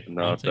right.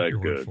 Not that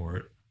good.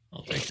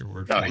 I'll take your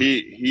word for it.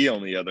 He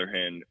on the other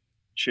hand,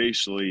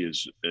 Chase Lee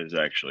is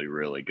actually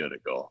really good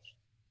at golf.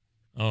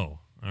 Oh,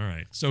 all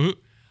right. So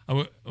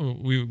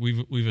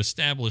we've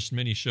established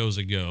many shows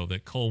ago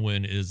that Cole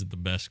Winn is the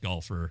best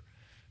golfer,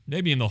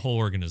 maybe in the whole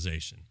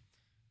organization.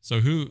 So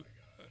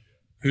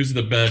who's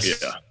the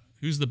best? Yeah.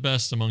 Who's the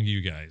best among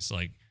you guys?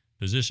 Like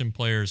position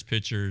players,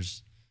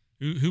 pitchers.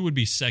 Who would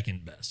be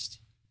second best?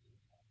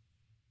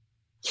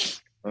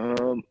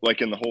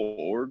 Like in the whole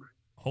org?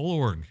 Whole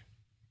org.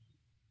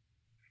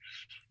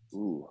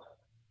 Ooh.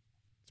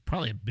 It's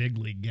probably a big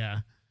league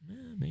guy.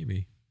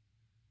 Maybe.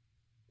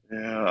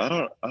 Yeah, I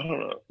don't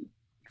know.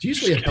 It's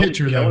usually a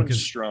pitcher though.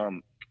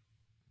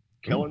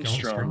 Kellen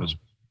Strom is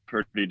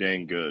pretty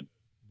dang good.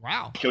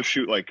 Wow. He'll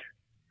shoot like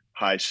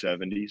high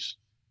 70s.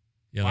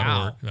 Yeah,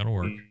 wow. That'll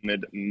work.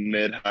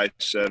 Mid high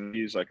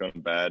 70s. Like on a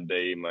bad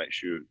day, he might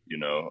shoot, you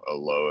know, a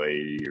low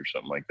 80 or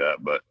something like that.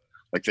 But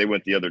like they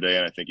went the other day,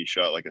 and I think he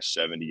shot like a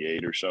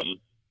 78 or something.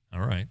 All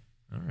right.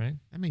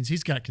 That means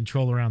he's got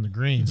control around the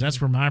greens.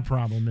 That's where my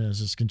problem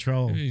is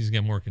control. He's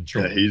got more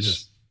control. Yeah,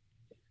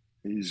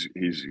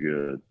 he's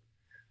good.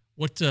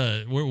 What?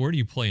 Where do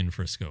you play in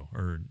Frisco,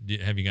 or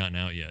have you gotten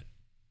out yet?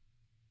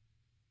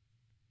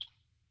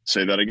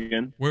 Say that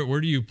again. Where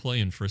do you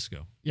play in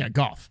Frisco? Yeah,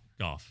 golf.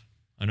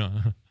 I know.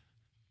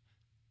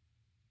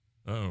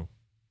 Uh-oh.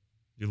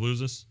 Did you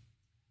lose us?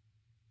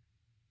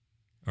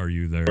 Are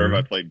you there? Where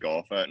have I played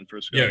golf at in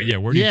Frisco? Yeah.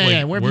 Where do you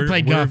play? Where have you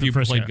played golf in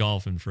Frisco? Played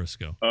golf in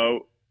Frisco?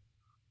 Oh,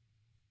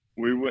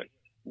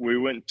 we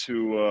went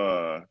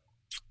to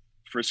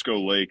Frisco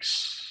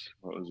Lakes.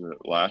 What was it?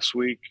 Last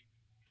week.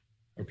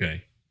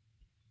 Okay.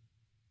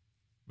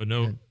 But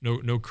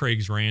no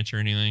Craig's Ranch or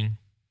anything.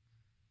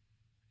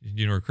 Do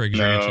you know where Craig's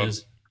Ranch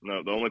is?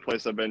 No, the only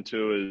place I've been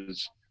to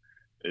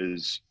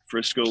is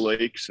Frisco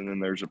Lakes, and then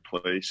there's a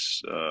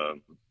place I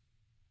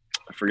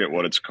forget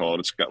what it's called.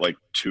 It's got like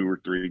 2 or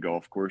 3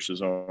 golf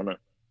courses on it.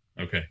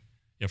 Okay.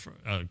 Yeah,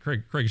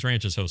 Craig's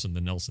Ranch is hosting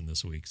the Nelson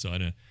this week, so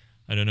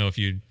I don't know if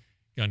you'd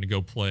gotten to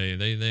go play.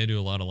 They do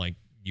a lot of like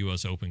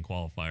U.S. Open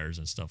qualifiers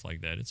and stuff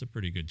like that. It's a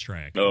pretty good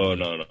track. No.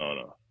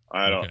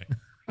 I don't. Okay.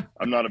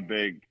 I'm not a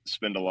big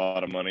spend a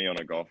lot of money on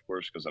a golf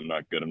course because I'm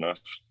not good enough.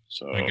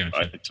 So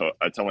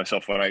I tell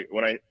myself when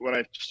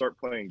I start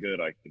playing good,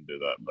 I can do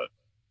that. But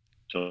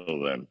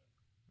till then.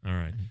 All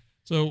right.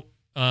 So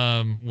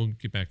we'll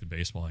get back to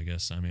baseball, I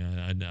guess. I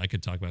mean, I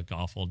could talk about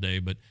golf all day,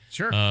 but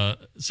sure.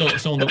 So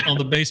on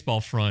the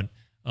baseball front,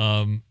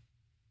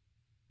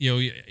 you know,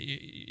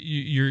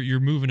 you're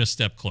moving a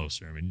step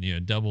closer. I mean, you know,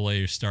 Double-A,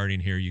 you're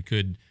starting here. You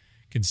could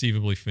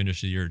conceivably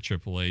finish the year at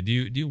Triple-A. Do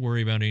you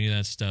worry about any of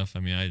that stuff? I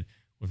mean,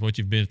 with what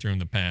you've been through in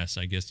the past,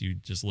 I guess you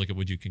just look at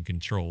what you can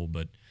control.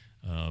 But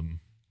I don't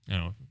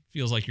know,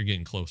 feels like you're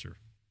getting closer.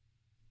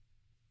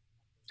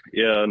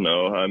 Yeah,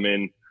 no, I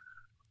mean,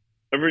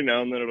 every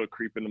now and then it'll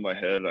creep into my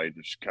head. I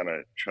just kind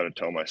of try to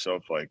tell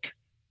myself, like,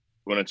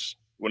 when it's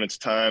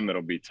time,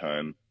 it'll be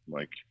time.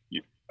 Like,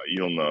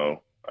 you'll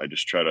know. I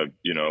just try to,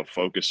 you know,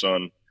 focus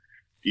on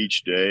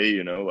each day.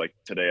 You know, like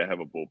today I have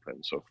a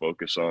bullpen, so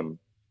focus on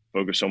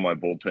my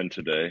bullpen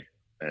today,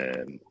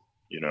 and,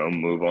 you know,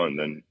 move on.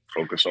 Then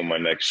focus on my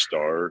next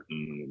start,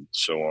 and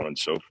so on and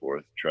so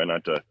forth. Try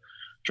not to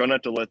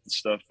let the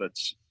stuff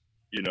that's,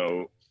 you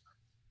know,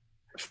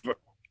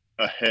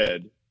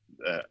 ahead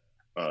that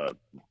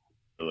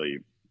really,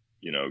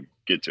 you know,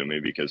 get to me,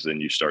 because then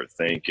you start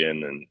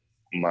thinking, and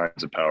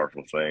mind's a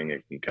powerful thing.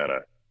 It can kind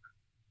of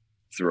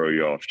throw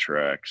you off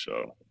track.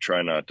 So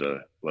try not to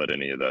let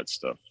any of that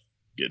stuff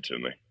get to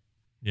me.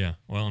 Yeah.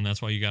 Well, and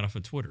that's why you got off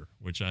of Twitter,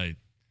 which I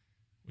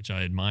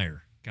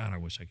admire. God, I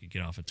wish I could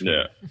get off of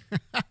Twitter.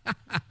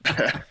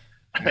 Yeah.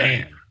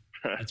 Man.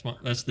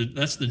 That's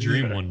the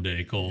dream one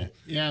day, Cole.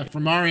 Yeah,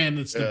 from our end,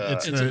 it's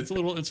a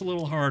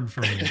little hard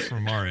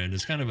from our end.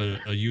 It's kind of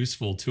a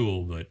useful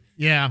tool, but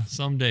yeah,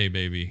 someday,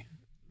 baby,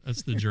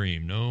 that's the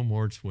dream. No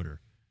more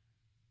Twitter.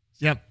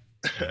 Yep.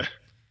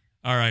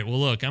 All right. Well,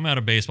 look, I'm out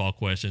of baseball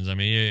questions. I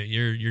mean,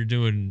 you're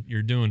doing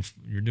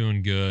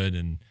good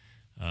and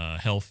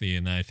healthy,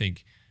 and I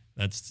think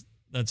that's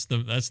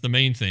the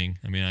main thing.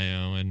 I mean,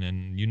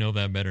 and you know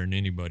that better than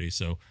anybody.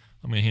 So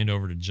I'm gonna hand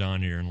over to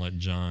John here and let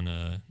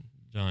John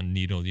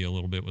needle you a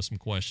little bit with some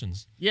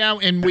questions. Yeah,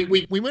 and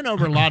we went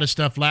over a lot of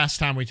stuff last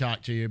time we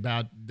talked to you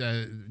about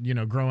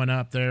growing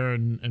up there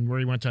and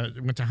where you went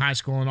to high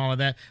school and all of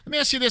that. Let me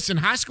ask you this: in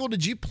high school,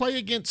 did you play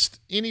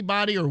against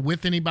anybody or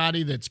with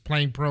anybody that's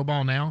playing pro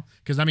ball now?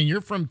 Because I mean, you're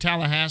from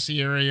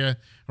Tallahassee area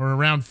or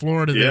around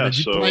Florida. There. Yeah, Did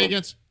you play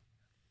against?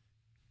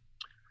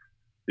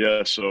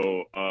 Yeah,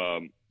 so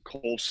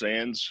Cole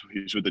Sands,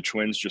 he's with the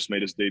Twins, just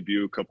made his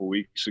debut a couple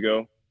weeks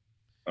ago.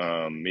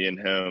 Me and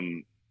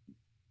him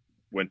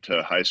went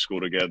to high school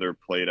together,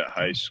 played at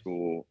high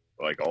school,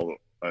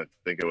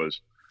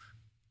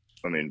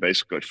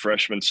 basically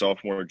freshman,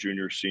 sophomore,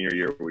 junior, senior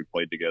year, we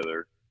played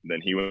together. Then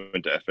he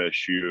went to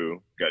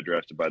FSU, got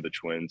drafted by the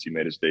Twins. He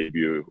made his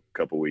debut a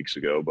couple weeks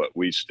ago, but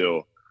we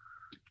still,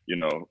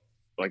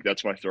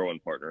 that's my throwing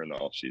partner in the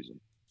off season.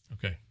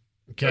 Okay.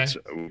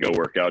 We go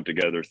work out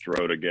together,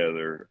 throw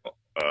together,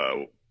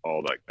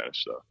 all that kind of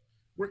stuff.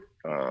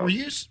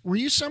 Were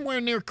you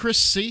somewhere near Chris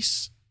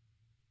Cease?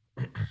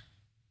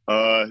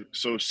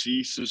 So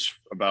Cease is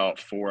about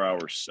 4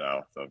 hours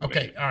south of me.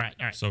 Okay, all right.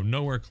 So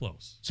nowhere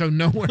close.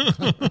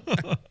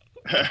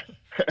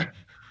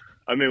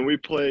 I mean, we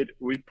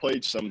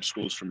played some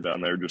schools from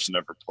down there, just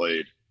never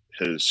played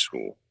his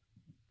school.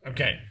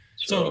 Okay.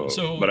 So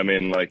but I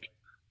mean,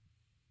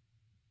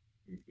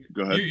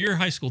 go ahead. Your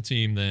high school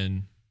team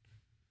then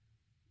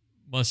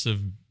must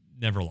have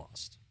never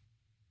lost.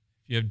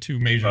 You have two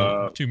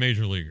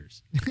major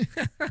leaguers.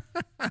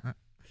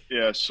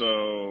 Yeah,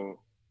 so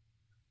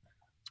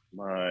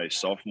my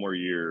sophomore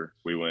year,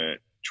 we went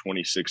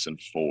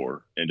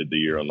 26-4, ended the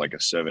year on like a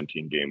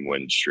 17-game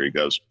win streak.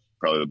 That was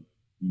probably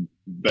the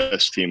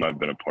best team I've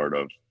been a part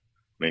of.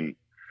 I mean,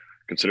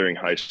 considering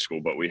high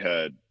school, but we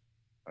had,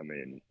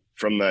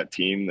 from that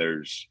team,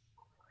 there's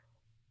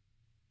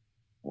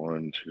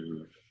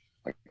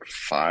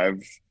five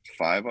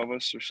of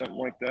us or something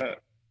like that.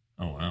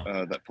 Oh,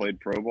 wow. That played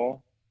pro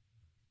ball.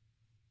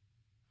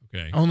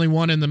 Okay. Only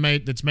one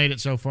that's made it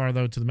so far,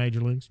 though, to the major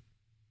leagues?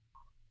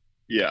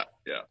 Yeah.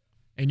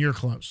 And you're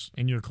close.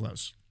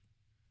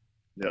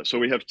 Yeah, so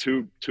we have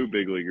two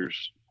big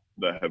leaguers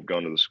that have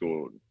gone to the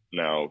school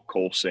now,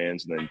 Cole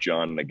Sands and then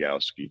John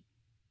Nagowski,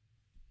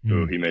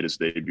 who he made his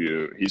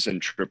debut. He's in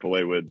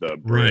AAA with the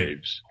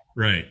Braves.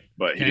 Right.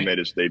 But he made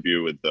his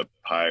debut with the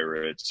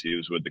Pirates. He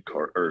was with the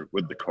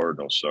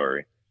Cardinals,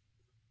 sorry.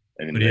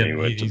 And then he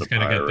went to the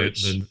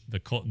Pirates. He's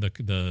kind of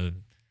got the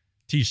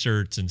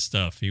T-shirts and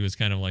stuff. He was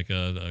kind of like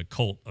a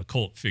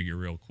cult figure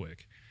real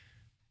quick,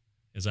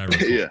 as I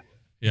recall.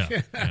 Yeah.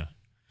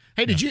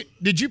 Hey,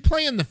 did you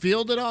play in the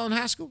field at all in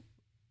high school?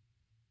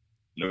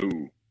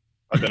 No.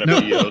 I've been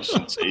a PO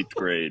since 8th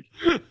grade.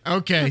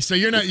 Okay, so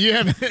you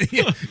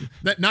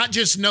haven't not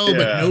just but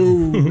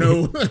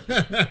no.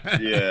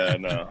 Yeah,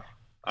 no.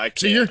 I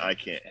can't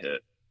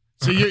hit.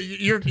 So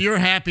you're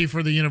happy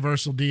for the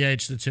universal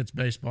DH that hits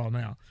baseball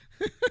now.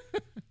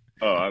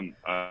 Oh, I'm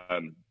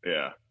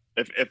yeah.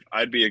 If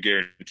I'd be a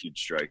guaranteed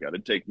strikeout,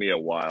 it'd take me a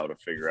while to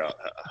figure out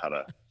how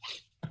to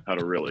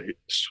really,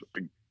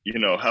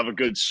 have a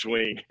good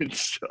swing and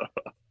stuff.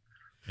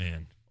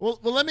 Man. Well,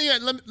 let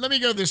me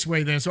go this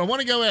way then. So I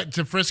want to go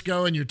to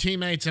Frisco and your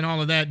teammates and all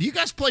of that. Do you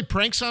guys play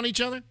pranks on each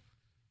other?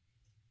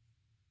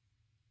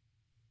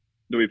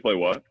 Do we play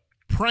what?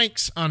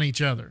 Pranks on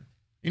each other.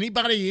 Any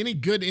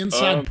good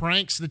inside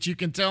pranks that you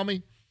can tell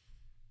me?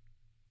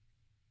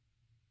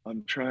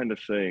 I'm trying to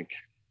think.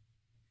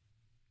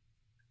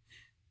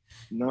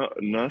 No,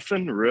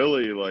 nothing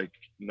really.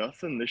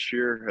 Nothing this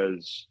year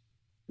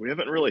we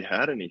haven't really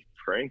had any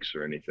pranks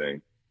or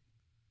anything.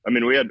 I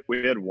mean, we had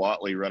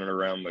Watley running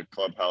around the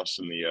clubhouse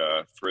in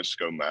the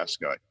Frisco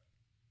mascot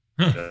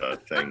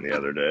thing the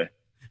other day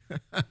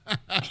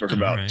for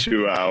about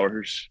 2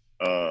 hours.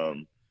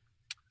 I'm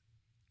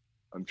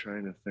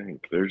trying to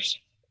think. There's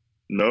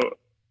not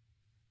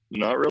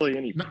really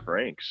any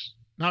pranks.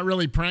 Not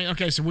really prank.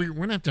 Okay, so we're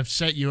gonna have to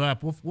set you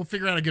up. We'll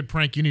figure out a good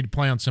prank you need to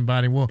play on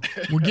somebody. We'll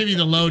give you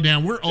the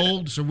lowdown. We're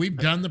old, so we've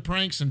done the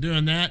pranks and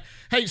doing that.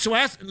 Hey, so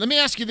let me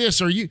ask you this: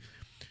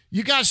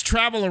 you guys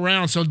travel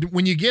around? So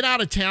when you get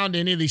out of town to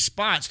any of these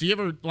spots, do you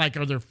ever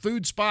are there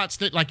food spots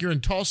that you're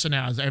in Tulsa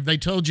now? Have they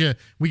told you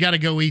we got to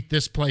go eat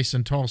this place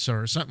in Tulsa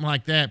or something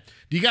like that?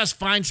 Do you guys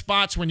find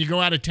spots when you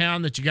go out of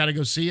town that you got to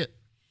go see it?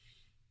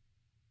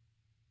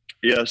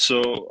 Yeah.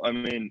 So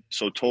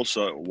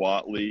Tulsa,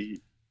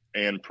 Watley.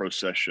 and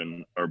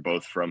Procession are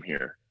both from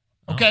here.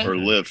 Okay. Or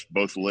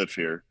both live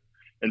here.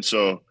 And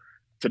so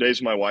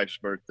today's my wife's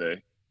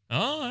birthday.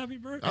 Oh, happy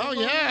birthday. Oh,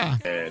 yeah.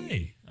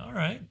 Hey, all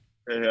right.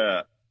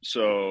 Yeah.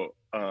 So,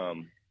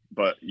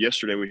 but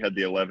yesterday we had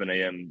the 11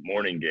 a.m.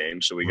 morning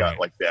game. So we got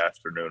like the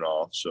afternoon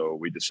off. So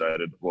we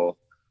decided, well,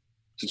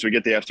 since we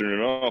get the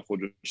afternoon off, we'll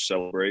just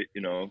celebrate,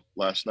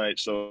 last night.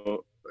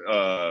 So,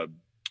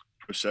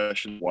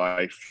 Procession's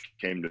wife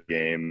came to the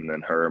game, and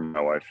then her and my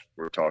wife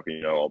were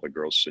talking, all the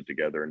girls sit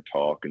together and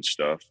talk and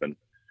stuff. And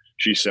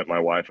she sent my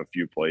wife a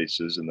few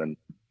places. And then,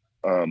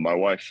 my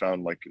wife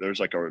found there's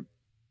like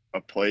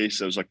a place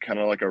that was like kind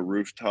of like a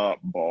rooftop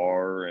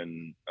bar,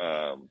 and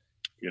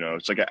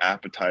it's like an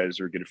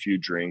appetizer, get a few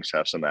drinks,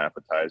 have some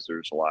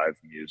appetizers, live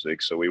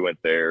music. So we went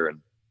there, and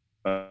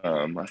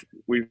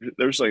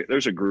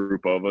there's a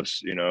group of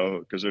us,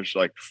 because there's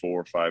like 4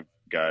 or 5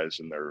 guys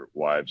and their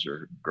wives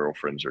or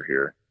girlfriends are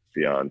here,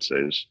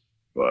 fiancés.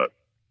 But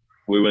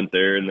we went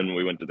there, and then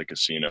we went to the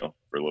casino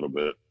for a little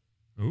bit.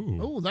 Ooh.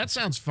 Oh, that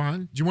sounds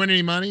fun. Did you win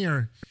any money,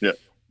 or yeah?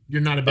 You're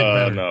not a big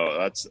bettor? No,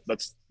 that's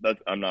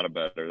I'm not a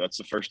bettor. That's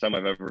the first time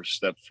I've ever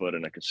stepped foot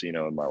in a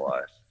casino in my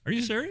life. Are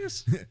you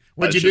serious?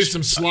 Would you do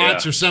some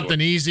slots or something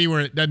easy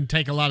where it doesn't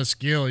take a lot of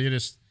skill? You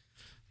just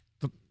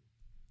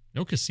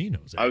no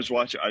casinos. I just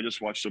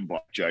watched some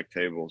blackjack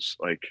tables,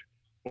 like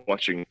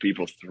watching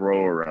people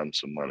throw around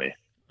some money.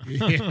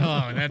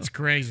 Oh, that's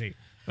crazy.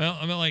 Well,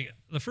 I mean, like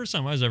the first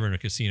time I was ever in a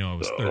casino, I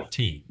was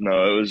 13.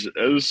 No, it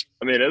was.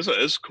 I mean,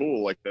 it's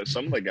cool. Like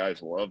some of the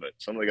guys love it.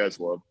 Some of the guys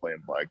love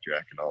playing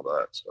blackjack and all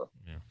that. So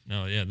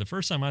yeah. The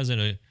first time I was in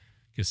a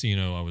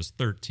casino, I was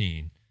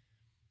 13,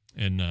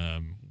 and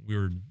I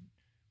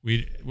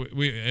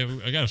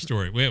got a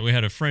story. We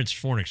had a French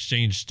foreign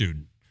exchange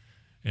student,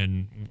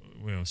 and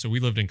so we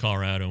lived in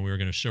Colorado, and we were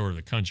going to show her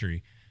the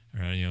country,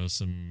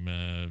 some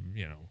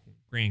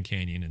Grand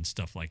Canyon and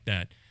stuff like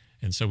that,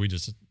 and so we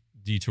just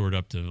detoured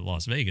up to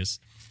Las Vegas,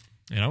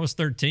 and I was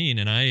 13,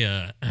 and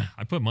I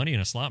put money in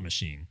a slot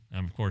machine.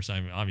 Of course,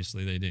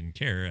 obviously they didn't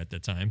care at the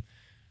time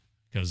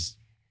because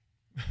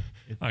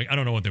I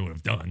don't know what they would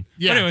have done.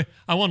 Yeah. But anyway,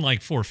 I won like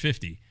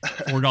 $4.50.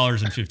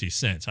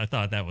 I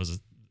thought that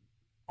was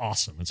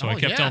awesome, and so I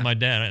kept telling my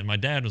dad, and my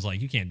dad was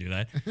like, "You can't do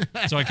that."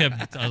 So I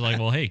was like,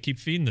 "Well, hey, keep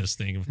feeding this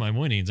thing of my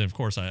winnings." And of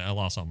course, I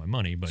lost all my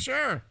money. But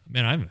sure,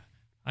 man,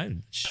 I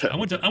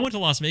went to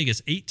Las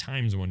Vegas 8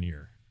 times one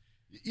year.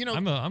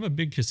 I'm a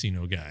big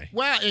casino guy.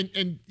 Well,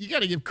 and you got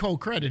to give Cole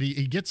credit.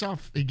 He gets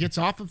off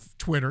of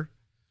Twitter.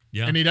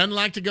 Yeah. And he doesn't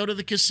like to go to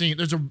the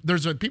casino.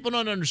 There's a people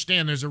don't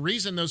understand. There's a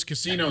reason those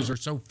casinos are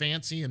so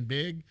fancy and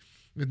big.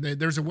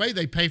 There's a way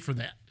they pay for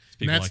that.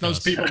 And that's like those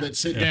people that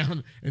sit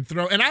down and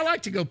throw. And I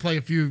like to go play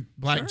a few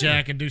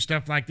blackjack and do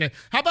stuff like that.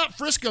 How about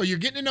Frisco? You're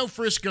getting to know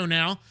Frisco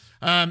now.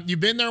 You've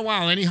been there a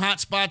while. Any hot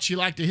spots you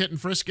like to hit in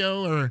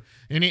Frisco, or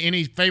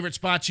any favorite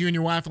spots you and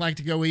your wife like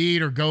to go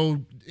eat or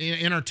go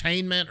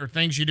entertainment or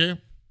things you do?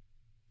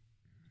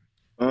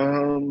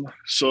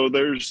 So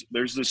there's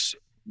this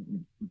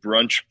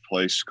brunch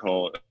place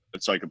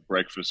it's like a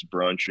breakfast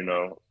brunch,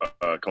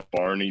 called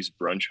Barney's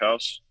Brunch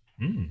House.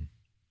 Mm.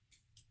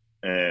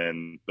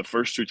 And the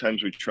first 2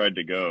 times we tried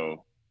to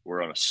go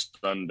were on a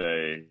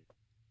Sunday,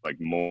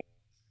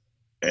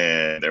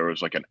 and there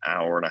was like an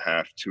hour and a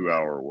half,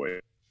 2-hour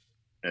wait.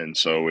 And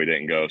so we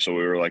didn't go. So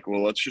we were like,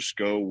 well, let's just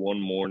go one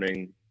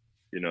morning,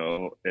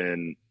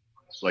 and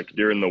like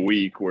during the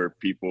week where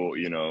people,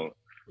 it'll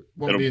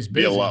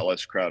be a lot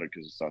less crowded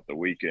because it's not the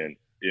weekend.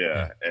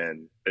 Yeah.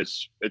 And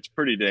it's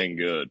pretty dang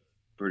good.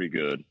 Pretty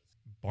good.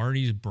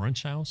 Barney's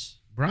Brunch House?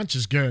 Brunch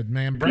is good,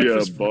 man.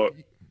 Breakfast.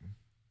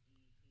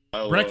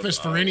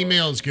 Breakfast for any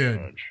meal is good.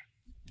 Brunch.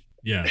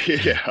 Yeah.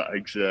 Yeah,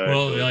 exactly.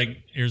 Well,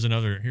 here's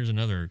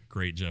another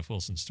great Jeff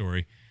Wilson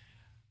story.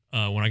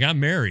 When I got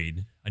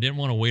married, I didn't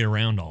want to wait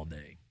around all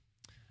day.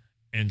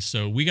 And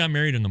so we got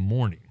married in the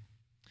morning.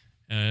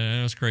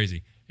 It was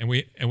crazy. And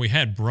we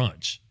had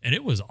brunch, and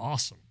it was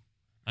awesome.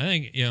 I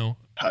think,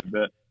 I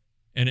bet.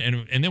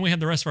 And then we had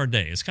the rest of our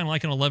day. It's kind of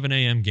like an 11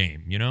 a.m.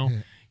 game,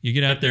 You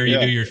get out there, you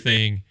do your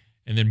thing,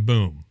 and then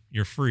boom,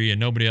 you're free, and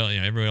nobody else,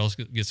 everybody else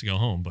gets to go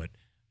home. But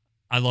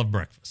I love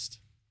breakfast.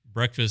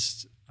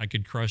 Breakfast, I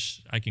can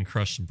crush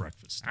some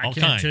breakfast. All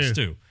kinds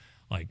too.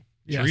 Like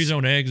chorizo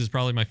and eggs is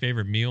probably my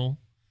favorite meal.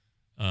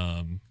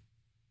 If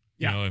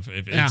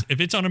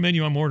it's on a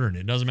menu, I'm ordering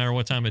it. It doesn't matter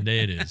what time of day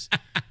it is.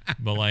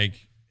 But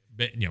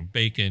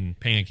bacon,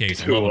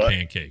 pancakes. I love a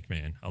pancake,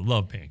 man. I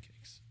love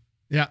pancakes.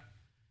 Yeah.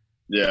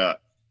 Yeah.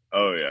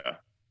 Oh yeah.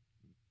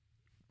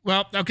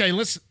 Well, okay,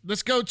 let's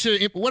go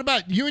to what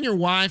about you and your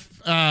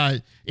wife?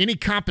 Any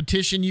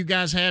competition you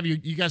guys have?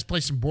 You guys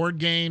play some board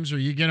games, or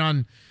you get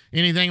on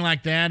anything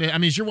like that? I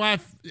mean, is your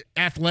wife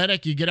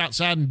athletic? You get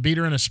outside and beat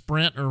her in a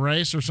sprint or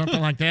race or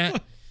something like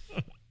that?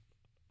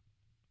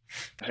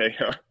 Hey,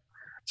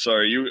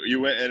 sorry, you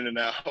went in and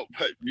out,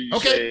 but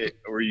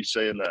were you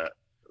saying that?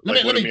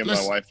 What me and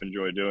my wife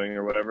enjoy doing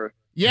or whatever?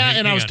 Yeah,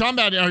 and I was talking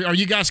about, are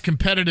you guys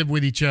competitive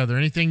with each other?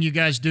 Anything you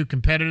guys do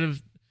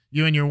competitive,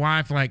 you and your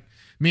wife? Like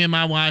me and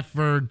my wife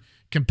are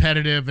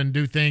competitive and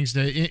do things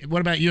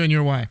what about you and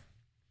your wife?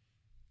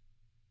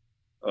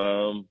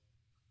 Um,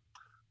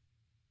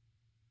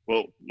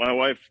 well, my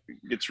wife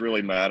gets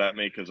really mad at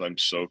me because I'm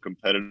so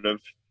competitive.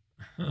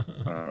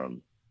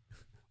 Um,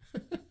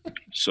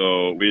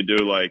 so we do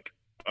like,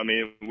 I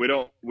mean, we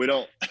don't,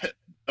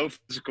 no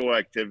physical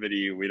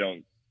activity. We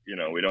don't,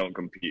 we don't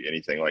compete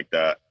anything like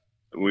that.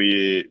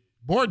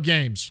 Board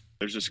games.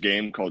 There's this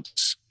game called,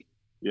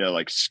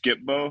 like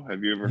Skip-Bo.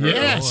 Have you ever heard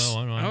Yes.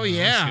 of it? Oh,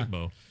 yeah.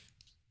 Skip-Bo.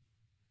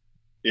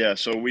 Yeah.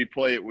 So we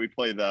play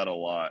that a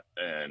lot,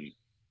 and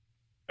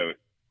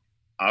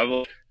I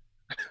will,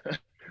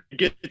 it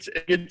gets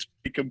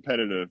pretty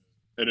competitive,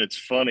 and it's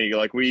funny.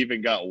 Like, we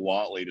even got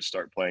Watley to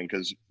start playing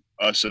because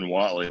us and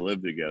Watley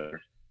live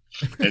together.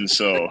 And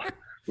so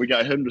we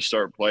got him to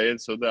start playing.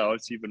 So now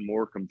it's even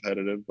more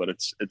competitive, but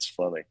it's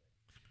funny.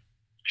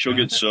 She'll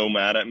get so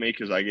mad at me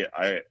because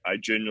I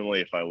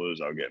genuinely, if I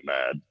lose, I'll get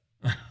mad.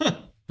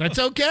 That's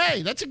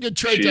okay. That's a good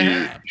trait to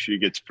have. She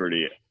gets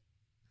pretty,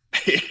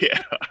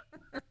 yeah.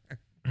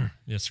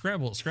 Yeah,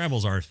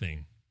 Scrabble's our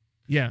thing.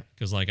 Yeah.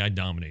 Because, like, I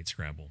dominate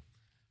Scrabble.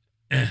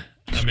 I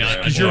mean,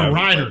 because you're a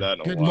writer.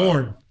 Good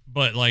Lord.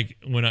 But, like,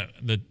 when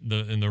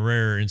in the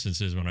rare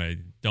instances when I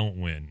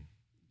don't win,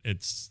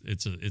 it's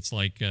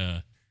like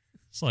that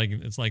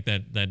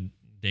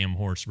damn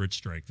horse Rich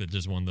Strike that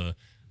just won the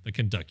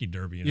Kentucky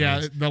Derby.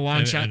 Yeah, the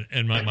long shot.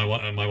 And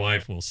my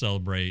wife will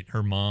celebrate.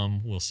 Her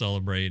mom will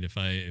celebrate if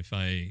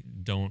I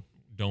don't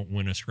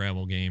win a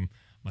Scrabble game.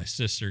 My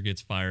sister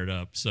gets fired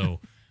up.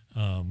 So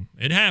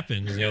it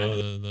happens.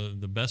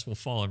 The best will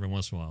fall every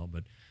once in a while,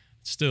 but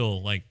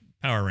still, like,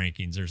 power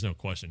rankings, there's no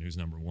question who's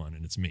number one,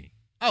 and it's me.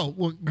 Oh,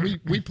 well,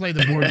 we play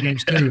the board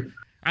games too.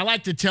 I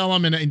like to tell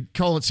them, and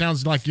Cole, it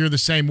sounds like you're the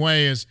same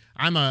way, as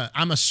I'm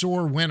a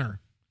sore winner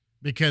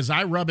because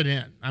I rub it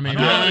in. I mean,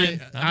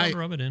 I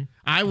rub it in.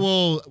 I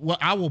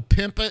will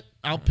pimp it.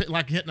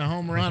 Like hitting a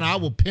home run. I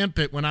will pimp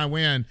it when I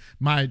win.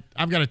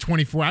 I've got a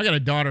 24. I got a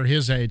daughter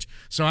his age,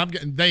 so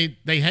they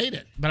hate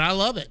it, but I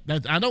love it.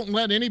 I don't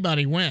let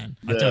anybody win.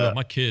 I tell you,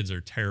 my kids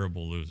are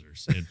terrible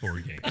losers in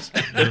board games.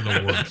 They're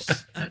the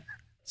worst.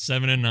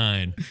 7 and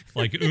 9,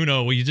 like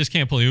Uno. Well, you just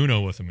can't play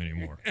Uno with them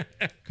anymore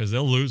because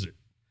they'll lose it.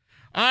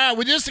 All right,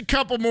 well, just a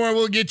couple more.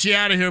 We'll get you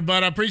out of here,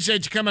 bud. I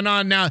appreciate you coming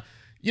on. Now,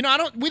 we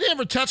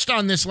never touched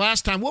on this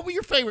last time. What were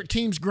your favorite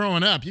teams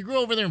growing up? You grew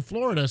over there in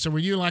Florida, so were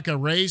you like a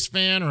Rays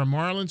fan or a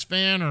Marlins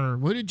fan, or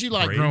what did you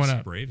like growing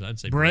up? Braves, I'd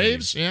say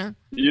Braves. Yeah.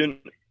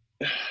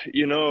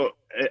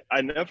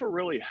 I never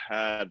really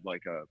had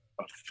like a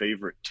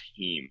favorite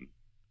team.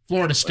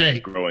 Florida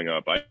State. Growing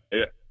up,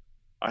 yeah.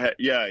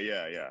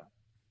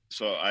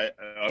 So I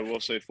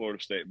will say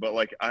Florida State, but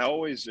like I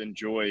always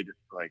enjoyed,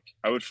 like,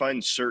 I would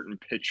find certain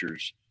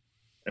pitchers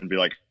and be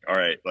like, all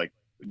right, like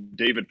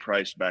David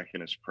Price back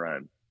in his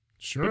prime,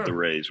 sure, with the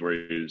Rays, where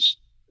he was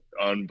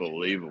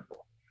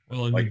unbelievable.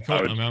 Well, like,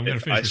 I'm going to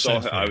finish.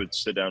 I would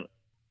sit down.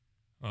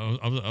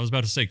 I was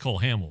about to say Cole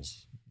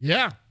Hamels.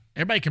 Yeah,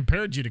 everybody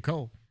compared you to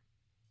Cole.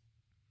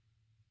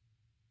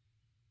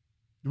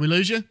 Did we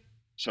lose you?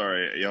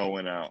 Sorry, y'all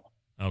went out.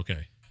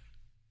 Okay.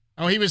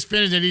 Oh, he was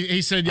finished.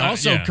 He said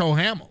also yeah. Cole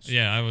Hamels.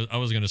 Yeah, I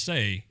was going to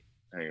say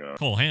hang on.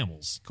 Cole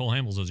Hamels. Cole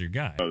Hamels is your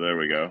guy. Oh, there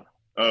we go.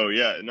 Oh,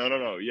 yeah.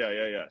 No.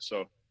 Yeah.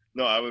 So,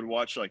 no, I would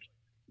watch like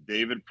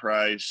David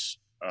Price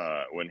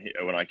when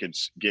I could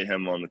get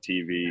him on the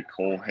TV,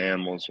 Cole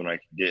Hamels when I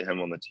could get him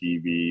on the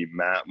TV,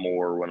 Matt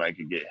Moore when I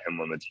could get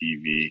him on the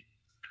TV.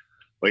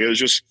 Like, it was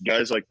just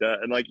guys like that.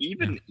 And like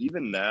even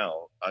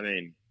now, I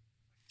mean,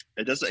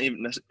 it doesn't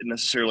even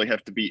necessarily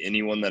have to be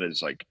anyone that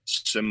is like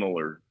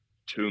similar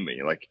to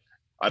me. Like,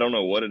 I don't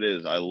know what it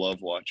is. I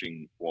love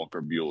watching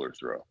Walker Buehler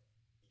throw.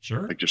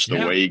 Sure. Like, just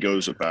the way he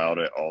goes about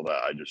it, all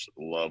that. I just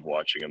love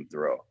watching him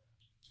throw.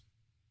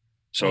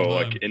 So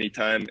like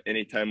anytime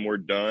we're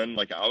done,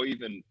 like I'll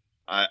even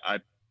I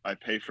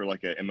pay for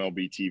like a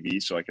MLB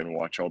TV so I can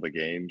watch all the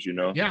games,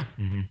 Yeah.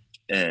 Mm-hmm.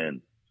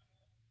 And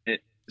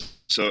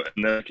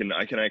then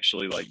I can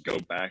actually like go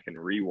back and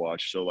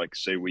rewatch. So like,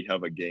 say we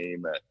have a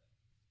game at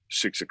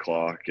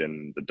 6:00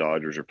 and the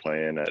Dodgers are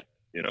playing at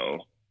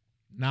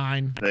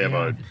 9. They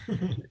have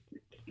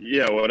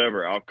yeah,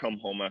 whatever. I'll come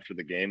home after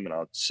the game and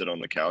I'll sit on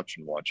the couch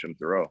and watch him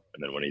throw.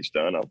 And then when he's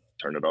done, I'll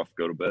turn it off,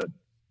 go to bed.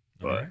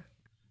 But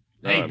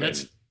hey,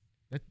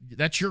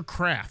 that's your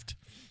craft.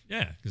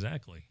 Yeah,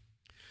 exactly.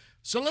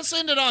 So let's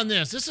end it on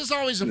this. This is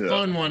always a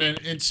fun one,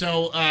 and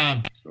so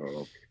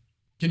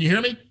can you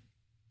hear me?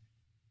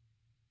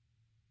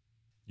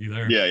 You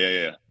there?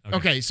 Yeah.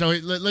 Okay, so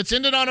let's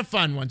end it on a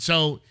fun one.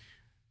 So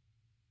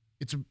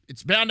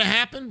it's bound to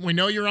happen. We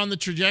know you're on the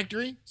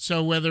trajectory.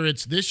 So whether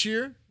it's this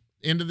year,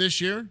 end of this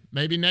year,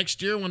 maybe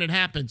next year, when it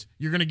happens,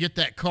 you're going to get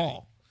that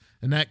call.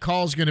 And that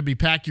call is going to be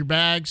pack your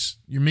bags.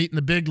 You're meeting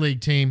the big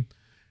league team.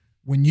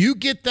 When you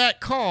get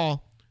that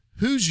call,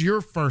 who's your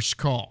first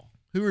call?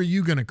 Who are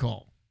you going to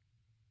call?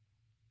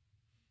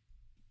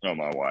 Oh,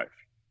 my wife.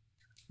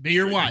 Be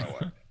your wife.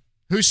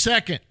 Who's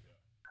second?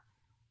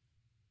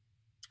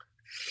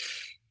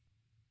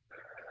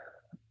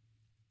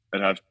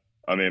 My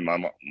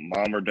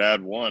mom or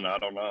dad won. I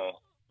don't know.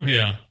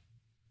 Yeah.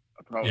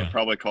 I'd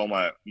probably call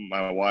my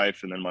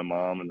wife and then my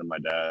mom and then my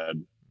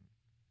dad.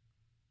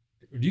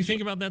 Do you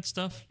think about that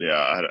stuff?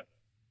 Yeah.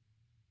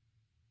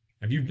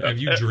 Have you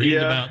dreamed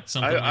about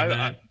something like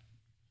that?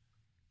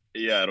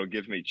 Yeah, it'll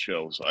give me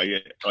chills. I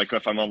get, like,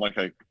 if I'm on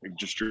like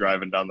just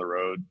driving down the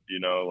road,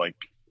 like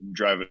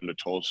driving to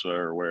Tulsa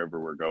or wherever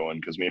we're going,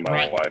 because me and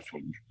my wife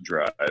will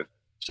drive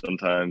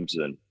sometimes,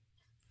 and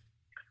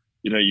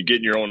you get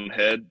in your own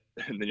head,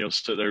 and then you'll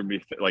sit there and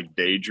be like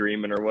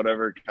daydreaming or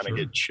whatever, kind of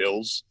get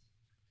chills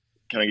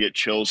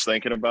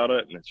thinking about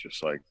it. And it's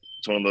just like,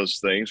 it's one of those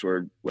things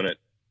where when it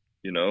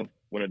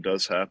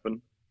does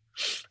happen,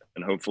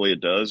 and hopefully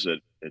it does,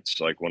 it's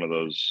like one of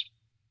those,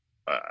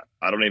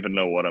 I don't even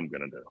know what I'm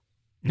going to do.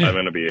 Yeah. I'm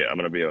going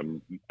to be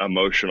an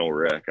emotional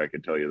wreck. I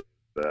can tell you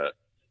that.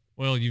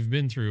 Well, you've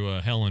been through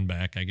hell and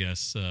back, I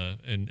guess,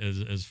 and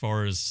as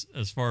far as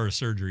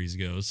surgeries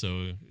go.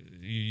 So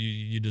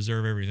you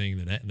deserve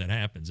everything that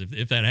happens.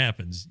 If that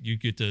happens, you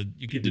get to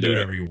do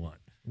whatever you want.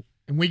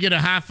 And we get a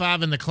high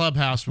five in the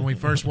clubhouse when we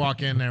first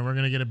walk in there. We're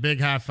going to get a big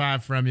high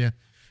five from you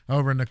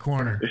over in the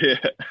corner.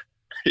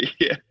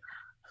 Yeah.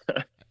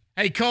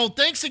 Hey, Cole,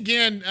 thanks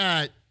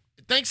again.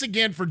 Thanks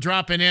again for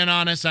dropping in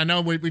on us. I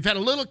know we've had a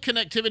little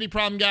connectivity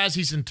problem, guys.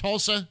 He's in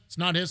Tulsa. It's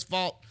not his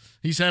fault.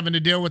 He's having to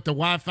deal with the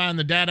Wi-Fi and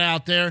the data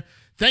out there.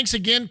 Thanks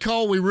again,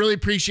 Cole. We really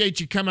appreciate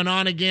you coming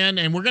on again,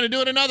 and we're going to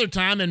do it another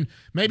time, and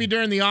maybe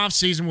during the off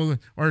season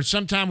or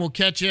sometime we'll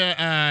catch you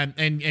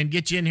and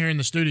get you in here in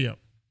the studio.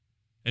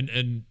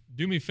 And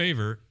do me a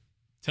favor,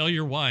 tell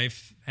your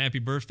wife happy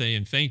birthday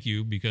and thank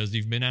you, because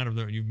you've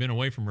been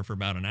away from her for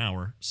about an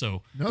hour.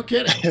 So no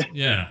kidding.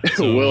 Yeah.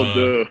 So, will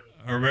do.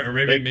 Or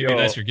maybe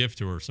that's your gift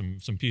to her, some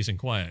peace and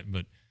quiet.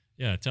 But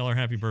yeah, tell her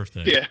happy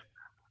birthday. Yeah.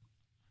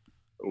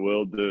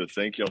 Will do.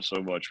 Thank y'all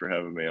so much for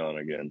having me on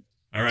again.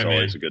 All right, it's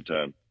always a good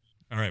time.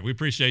 All right. We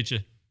appreciate you.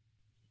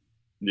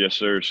 Yes,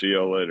 sir. See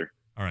y'all later.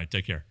 All right.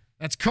 Take care.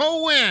 That's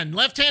Cole Winn,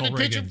 left-handed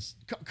pitcher.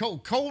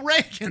 Cole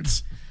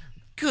Reagans.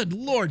 Good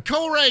Lord.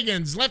 Cole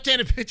Reagans,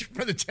 left-handed pitcher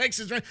for the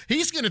Texas Rangers.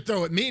 He's going to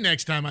throw at me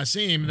next time I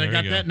see him. I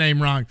got that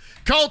name wrong.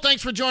 Cole,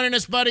 thanks for joining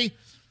us, buddy.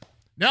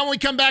 Now when we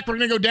come back, we're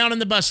going to go down in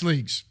the bus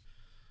leagues.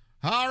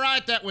 All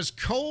right, that was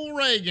Cole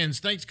Reagans.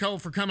 Thanks, Cole,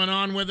 for coming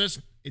on with us.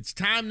 It's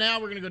time now.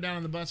 We're going to go down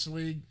in the bus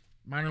league,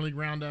 minor league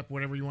roundup,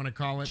 whatever you want to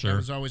call it. Sure. That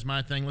was always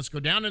my thing. Let's go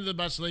down into the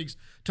bus leagues,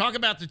 talk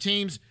about the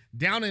teams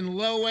down in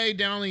Low A,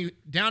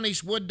 Down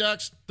East Wood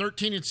Ducks,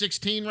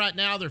 13-16 right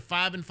now. They're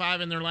 5-5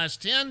 in their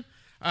last 10.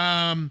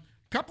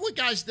 Couple of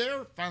guys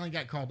there finally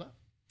got called up.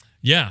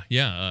 Yeah.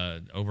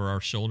 Over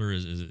our shoulder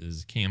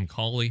is Cam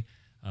Cauley,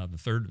 the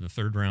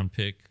third round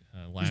pick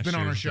last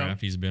year's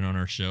draft. He's been on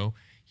our show.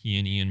 He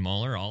and Ian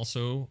Muller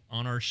also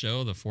on our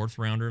show, the fourth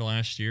rounder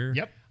last year.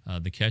 Yep.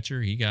 The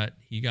catcher, he got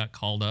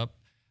called up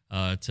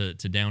to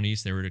Down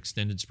East. They were at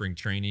extended spring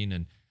training,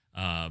 and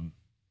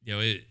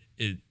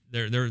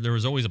there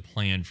was always a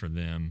plan for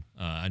them.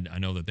 I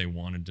know that they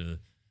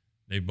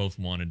both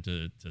wanted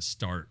to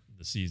start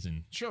the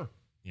season. Sure.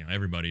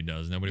 Everybody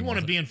does. Nobody want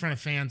to be in front of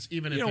fans,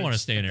 even if you don't want to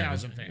stay in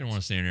Arizona. You don't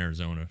want to stay in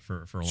Arizona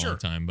for a long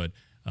time. But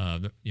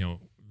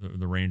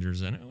the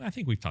Rangers, and I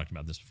think we've talked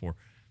about this before.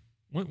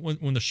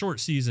 When the short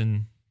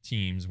season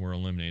teams were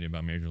eliminated by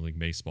Major League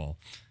Baseball,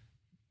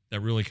 that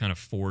really kind of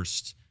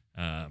forced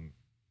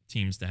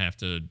teams to have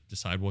to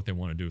decide what they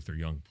want to do with their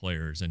young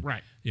players. And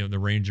the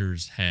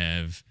Rangers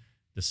have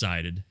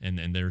decided,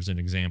 and there's an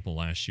example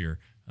last year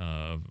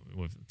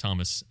with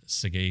Thomas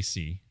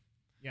Saggese.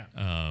 Yeah.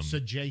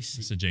 Saggese.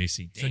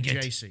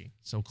 Saggese.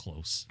 So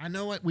close. I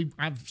know it.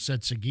 I've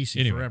said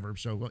Saggese forever.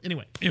 So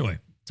anyway,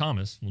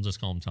 Thomas. We'll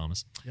just call him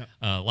Thomas. Yep.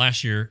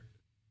 Last year,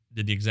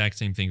 did the exact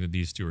same thing that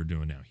these two are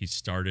doing now. He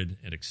started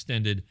and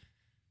extended.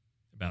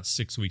 About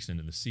 6 weeks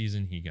into the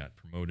season, he got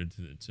promoted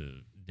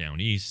to Down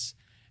East,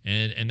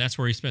 and that's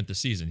where he spent the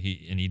season.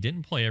 He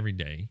didn't play every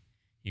day.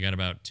 He got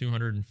about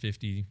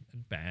 250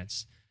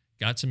 at-bats,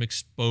 got some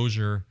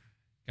exposure,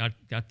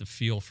 got the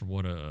feel for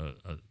what a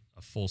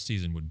full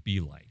season would be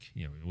like,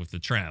 with the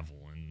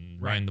travel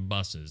and riding the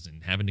buses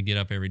and having to get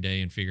up every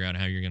day and figure out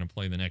how you're going to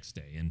play the next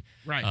day and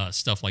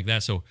stuff like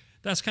that. So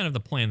that's kind of the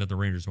plan that the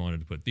Rangers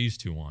wanted to put these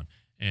two on.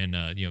 And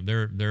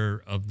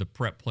they're of the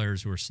prep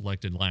players who were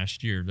selected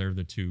last year, they're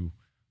the two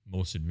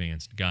most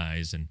advanced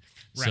guys. And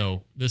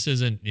so this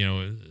isn't,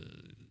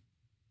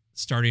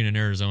 starting in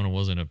Arizona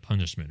wasn't a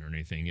punishment or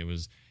anything. It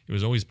was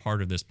always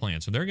part of this plan.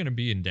 So they're going to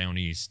be in Down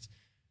East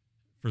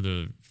for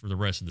the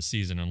rest of the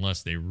season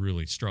unless they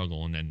really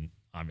struggle, and then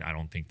I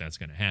don't think that's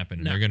going to happen.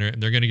 And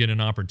they're going to get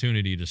an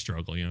opportunity to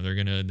struggle.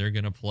 They're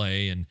going to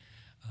play, and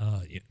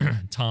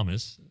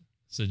Thomas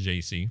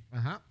Saggese.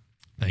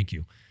 Thank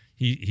you.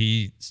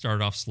 He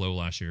started off slow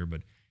last year,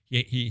 but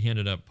he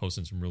ended up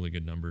posting some really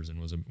good numbers and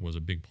was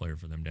a big player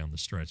for them down the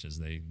stretch as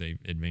they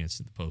advanced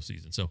to the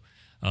postseason. So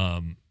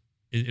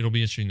it'll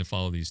be interesting to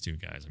follow these two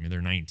guys. I mean,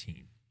 they're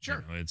 19.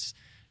 Sure.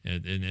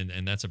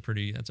 And that's a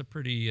pretty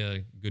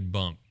good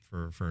bump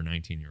for a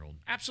 19-year-old.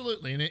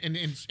 Absolutely.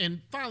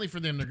 And finally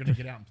for them, they're going to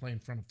get out and play in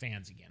front of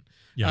fans again.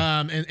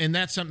 Yeah. And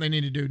that's something they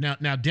need to do.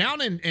 Now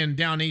down in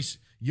Down East,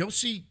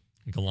 Yossi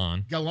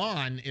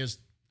Galan is,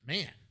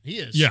 man, He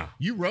is. Yeah.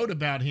 You wrote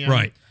about him.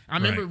 Right. I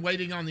remember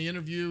waiting on the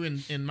interview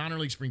in minor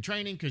league spring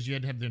training because you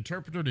had to have the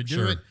interpreter to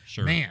do it.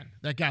 Sure. Man,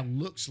 that guy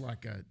looks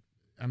like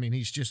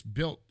he's just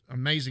built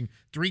amazing.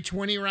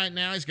 320 right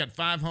now. He's got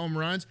 5 home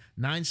runs,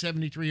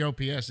 973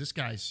 OPS. This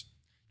guy's.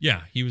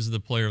 Yeah, he was the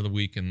player of the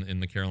week in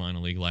the Carolina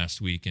League last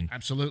week. And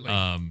absolutely.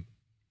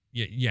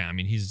 Yeah. I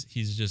mean, he's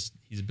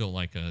built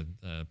like a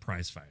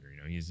prize fighter.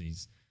 You know,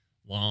 he's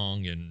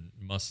long and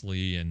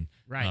muscly and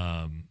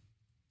right.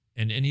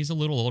 And he's a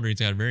little older. He's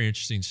got a very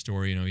interesting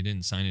story. You know, he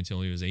didn't sign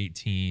until he was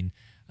 18.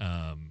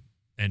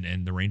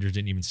 And the Rangers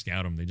didn't even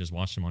scout him. They just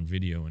watched him on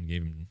video and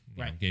gave him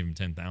gave him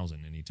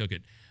 10,000, and he took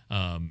it.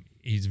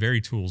 He's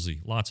very toolsy.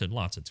 Lots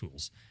of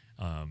tools.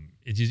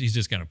 He's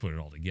just got to put it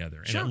all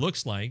together. Sure. And it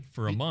looks like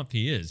for a month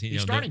he is.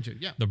 He's starting to.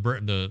 Yeah.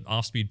 The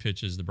off-speed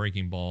pitches, the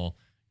breaking ball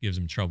gives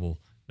him trouble.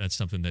 That's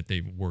something that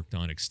they've worked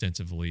on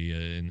extensively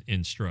in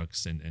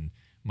instructs and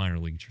minor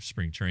league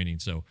spring training.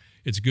 So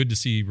it's good to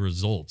see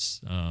results.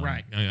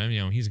 Right.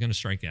 He's going to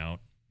strike out.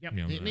 Yep.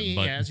 You know, he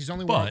has. He's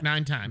only walked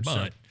 9 times.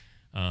 But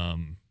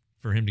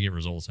for him to get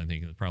results, I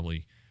think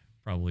probably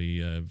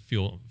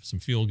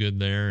feel good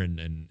there,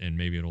 and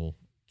maybe it'll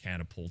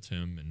catapult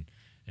him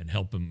and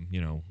help him.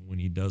 You know, when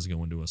he does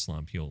go into a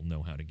slump, he'll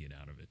know how to get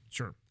out of it.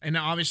 Sure. And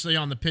obviously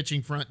on the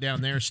pitching front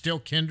down there, still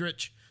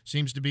Kendrich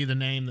seems to be the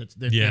name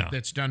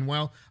that's done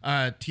well.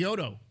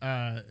 Emilio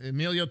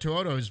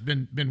Teodo has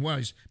been well.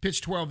 He's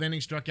pitched 12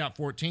 innings, struck out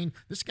 14.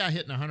 This guy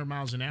hitting 100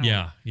 miles an hour.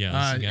 Yeah. This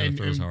is a guy that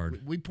throws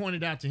hard. We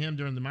pointed out to him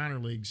during the minor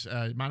league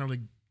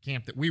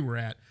camp that we were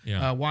at,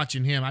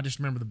 watching him. I just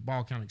remember the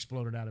ball kind of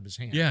exploded out of his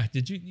hand. Yeah,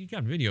 did you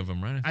got video of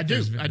him, right? I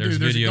do. There's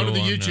video go to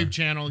the on YouTube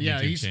channel.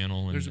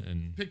 There's a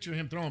picture of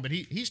him throwing, but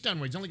he's done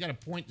well. He's only got a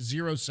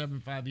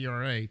 .075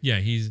 ERA. Yeah,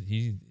 he's.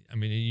 I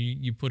mean,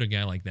 you put a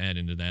guy like that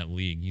into that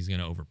league, he's going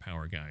to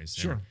overpower guys.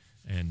 Sure.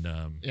 And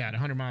at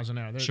 100 miles an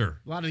hour. Sure.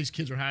 A lot of these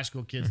kids are high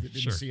school kids that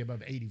didn't see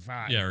above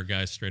 85. Yeah, or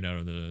guys straight out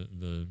of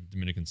the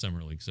Dominican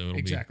Summer League. So it'll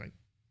exactly.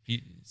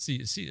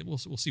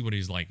 We'll see what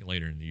he's like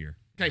later in the year.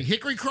 Okay,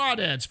 Hickory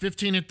Crawdads,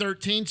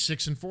 15-13,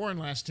 6-4 in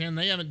last 10.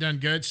 They haven't done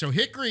good. So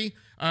Hickory,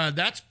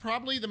 that's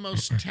probably the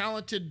most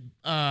talented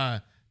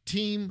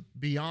team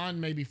beyond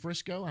maybe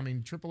Frisco. I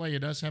mean, AAA, it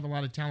does have a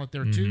lot of talent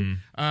there too.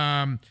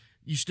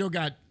 You still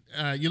got,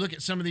 you look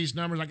at some of these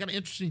numbers. I got an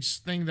interesting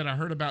thing that I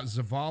heard about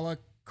Zavala.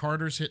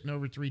 Carter's hitting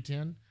over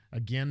 310.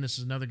 Again, this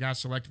is another guy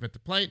selective at the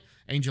plate.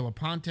 Angel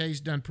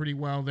Aponte's done pretty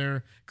well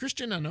there.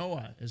 Christian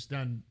Anoa has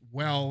done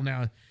well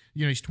now.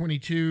 You know, he's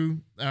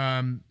 22,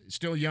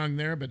 still young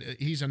there, but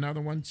he's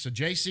another one. So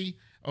JC,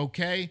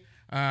 okay.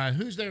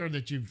 Who's there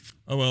that you've?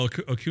 Oh well,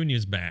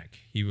 Acuna's back.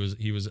 He was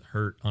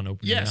hurt on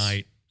opening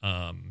night.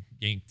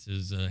 Yanked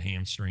his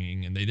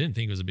hamstring, and they didn't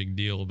think it was a big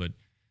deal, but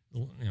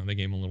they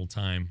gave him a little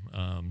time.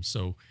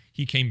 So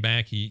he came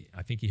back.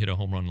 I think he hit a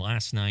home run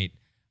last night.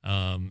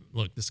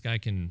 Look, this guy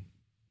can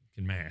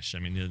mash. I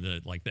mean,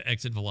 the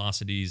exit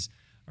velocities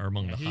are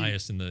among the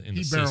highest in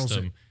the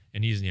system,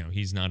 and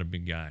he's not a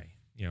big guy.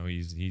 You know,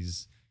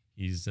 he's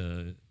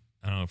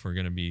I don't know if we're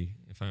going to be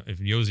if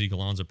Yossi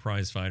Galan's a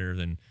prize fighter,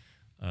 then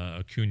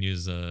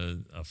Acuna's a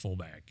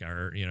fullback,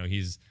 or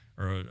he's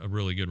a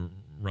really good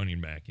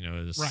running back.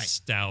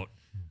 Stout,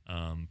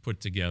 put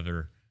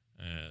together,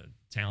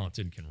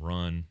 talented, can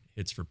run,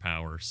 hits for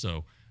power.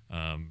 So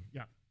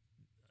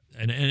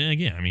And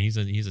again, I mean,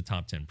 he's a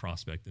top 10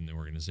 prospect in the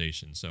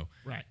organization, so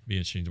be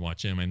interesting to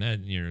watch him. And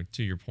that,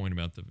 to your point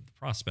about the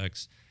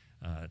prospects.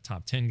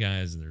 Top 10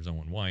 guys, there's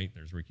Owen White,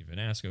 there's Ricky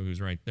Vanasco, who's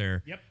right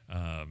there. Yep.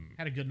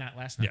 Had a good night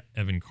last night.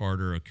 Yeah, Evan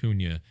Carter,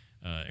 Acuna,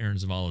 Aaron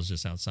Zavala is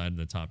just outside of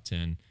the top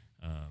 10.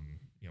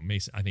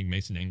 I think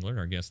Mason Engler,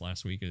 our guest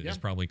last week, is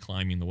probably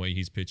climbing the way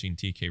he's pitching.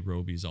 TK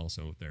Roby's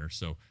also there.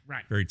 So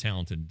very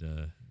talented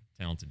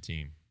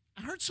team.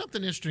 I heard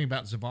something interesting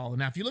about Zavala.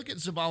 Now, if you look at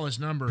Zavala's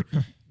number,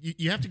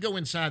 you have to go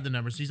inside the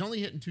numbers. He's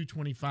only hitting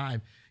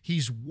 225.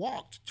 He's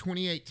walked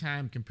 28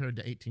 times compared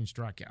to 18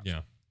 strikeouts.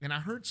 Yeah. And I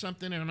heard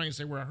something, and I'm not going to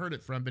say where I heard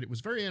it from, but it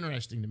was very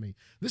interesting to me.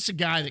 This is a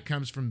guy that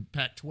comes from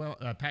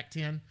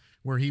Pac-10,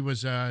 where he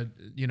was, all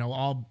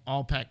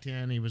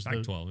Pac-10. He was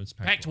Pac-12. It's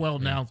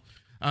Pac-12 now.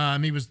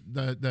 He was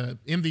the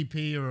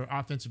MVP or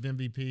offensive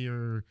MVP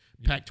or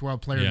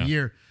Pac-12 Player of the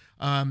Year.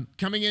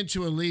 Coming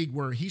into a league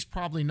where he's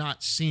probably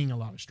not seeing a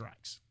lot of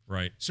strikes.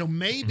 Right. So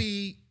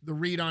maybe the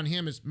read on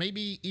him is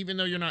maybe even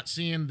though you're not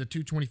seeing the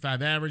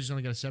 225 average, he's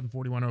only got a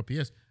 741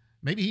 OPS.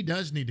 Maybe he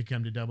does need to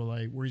come to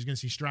AA where he's going to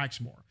see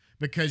strikes more,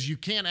 because you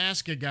can't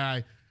ask a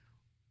guy,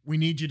 we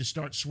need you to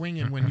start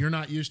swinging when you're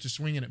not used to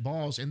swinging at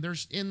balls. And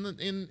there's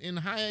in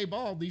high A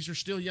ball, these are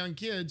still young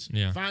kids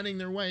finding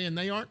their way, and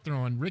they aren't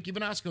throwing. Ricky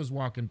Vanasco's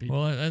walking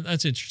people. Well,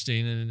 that's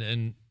interesting.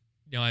 And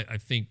I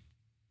think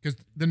because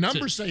the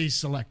numbers say he's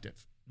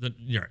selective.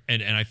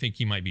 And I think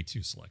he might be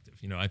too selective.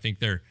 I think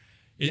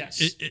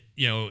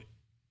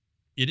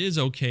it is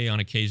okay on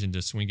occasion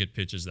to swing at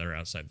pitches that are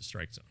outside the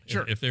strike zone.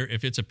 Sure.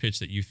 If it's a pitch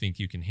that you think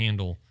you can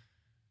handle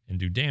and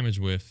do damage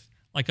with,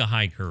 like a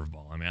high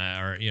curveball. I mean,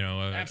 or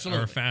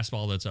a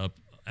fastball that's up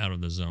out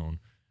of the zone,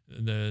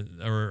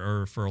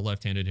 or for a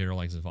left-handed hitter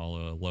like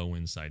Zavala, a low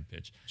inside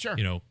pitch. Sure.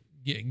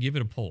 give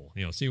it a pull.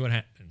 See what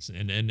happens.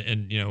 And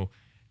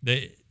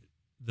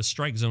the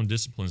strike zone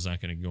discipline is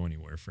not going to go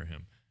anywhere for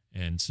him.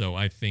 And so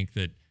I think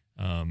that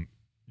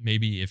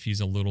maybe if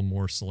he's a little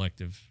more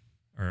selective,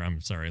 or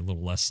I'm sorry, a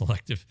little less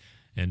selective,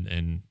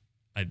 and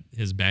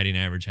his batting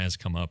average has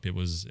come up. It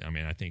was,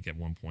 I think at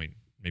one point,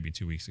 maybe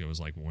 2 weeks ago, it was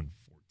like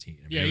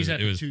 114. He's at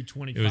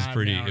 225. It was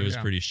pretty. Now, it was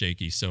pretty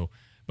shaky. So,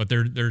 but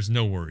there's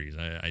no worries.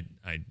 I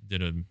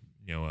did a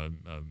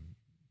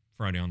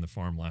Friday on the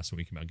Farm last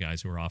week about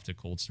guys who are off to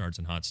cold starts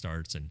and hot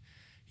starts, and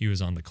he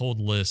was on the cold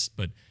list.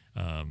 But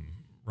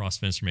Ross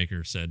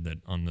Fenstermaker said that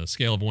on the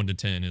scale of 1 to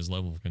 10, his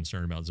level of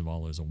concern about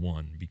Zavala is a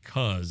 1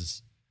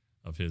 because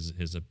of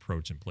his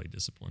approach and play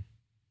discipline.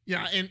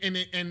 Yeah,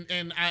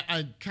 and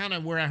I kind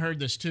of, where I heard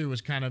this too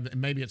was kind of,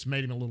 maybe it's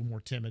made him a little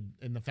more timid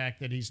in the fact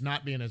that he's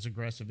not being as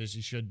aggressive as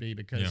he should be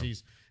because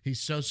he's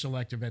so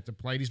selective at the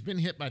plate. He's been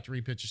hit by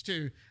 3 pitches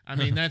too.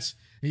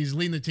 He's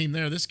leading the team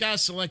there. This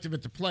guy's selective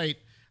at the plate.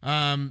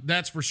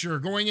 That's for sure.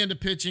 Going into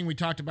pitching, we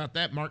talked about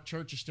that. Mark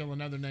Church is still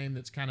another name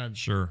that's kind of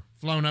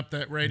flown up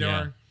that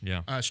radar.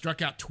 Yeah.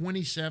 Struck out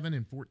 27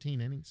 in 14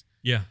 innings.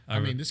 Yeah.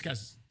 This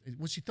guy's,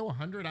 what's he throw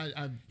 100?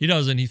 He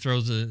doesn't. He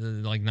throws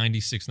like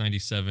 96,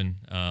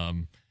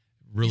 97.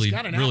 Really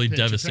pitch,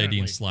 devastating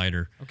apparently.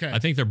 Slider. Okay. I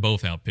think they're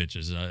both out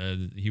pitches.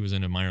 He was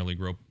in a minor league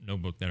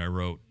notebook that I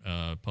wrote,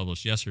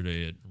 published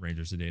yesterday at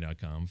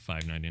rangerstoday.com,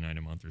 $5.99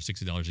 a month or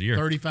 $60 a year.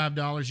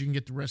 $35, you can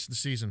get the rest of the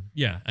season.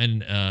 Yeah,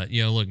 and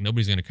look,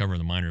 nobody's going to cover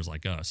the minors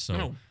like us.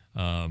 So,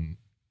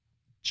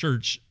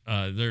 Church,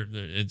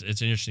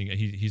 it's interesting.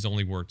 He's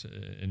only worked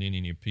an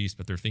inning apiece,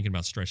 but they're thinking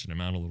about stretching him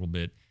out a little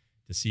bit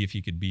to see if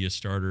he could be a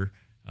starter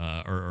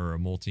or a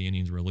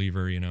multi-innings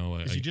reliever.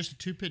 Is he just a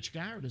 2-pitch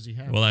guy, or does he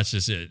have? Well, that's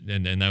just it,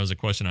 and that was a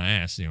question I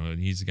asked.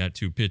 He's got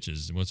 2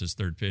 pitches. What's his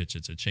third pitch?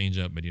 It's a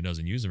changeup, but he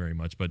doesn't use it very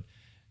much. But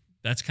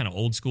that's kind of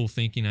old school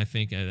thinking. I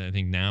think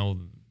now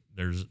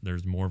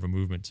there's more of a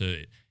movement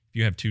to, if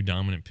you have 2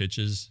 dominant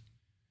pitches,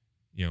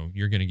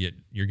 you're gonna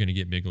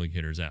get big league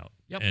hitters out.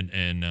 Yep.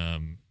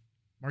 And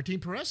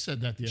Martin Perez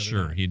said that the other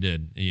sure night. he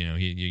did.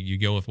 You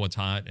go with what's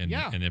hot, and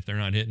if they're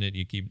not hitting it,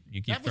 you keep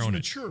that throwing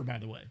was mature, by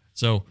the way.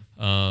 So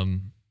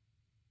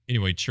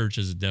anyway, Church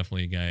is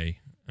definitely a guy,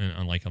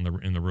 unlike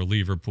in the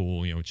reliever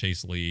pool.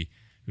 Chase Lee,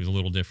 who's a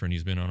little different.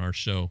 He's been on our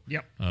show.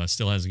 Yep.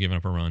 Still hasn't given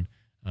up a run.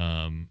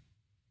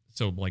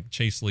 So like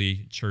Chase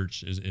Lee,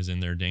 Church is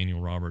in there.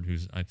 Daniel Robert,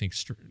 who's I think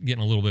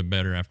getting a little bit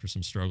better after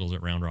some struggles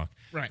at Round Rock.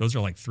 Right. Those are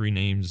like 3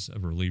 names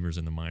of relievers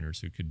in the minors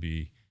who could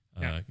be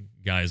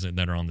guys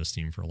that are on this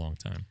team for a long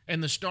time.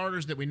 And the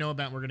starters that we know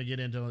about, we're going to get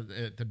into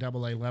at the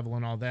AA level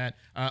and all that.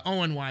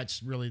 Owen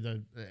White's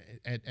really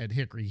at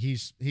Hickory.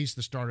 He's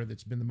the starter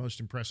that's been the most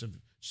impressive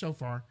so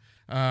far.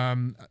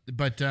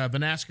 But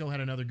Vanasco had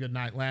another good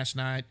night last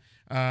night.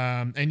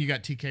 And you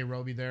got TK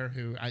Roby there,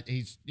 who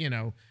he's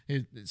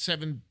his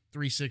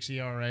 7.36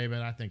 ERA,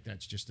 but I think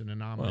that's just an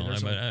anomaly. Well,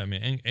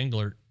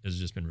 Englert has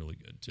just been really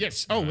good too.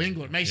 Yes. Oh,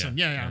 Englert, Mason.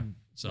 Yeah.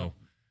 So,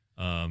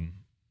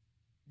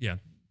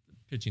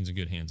 pitching's in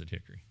good hands at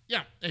Hickory.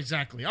 Yeah,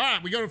 exactly. All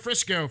right, we go to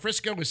Frisco.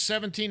 Frisco was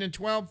 17-12,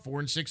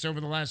 4-6 over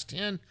the last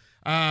 10.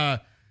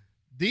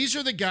 These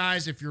are the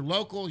guys, if you're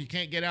local, you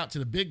can't get out to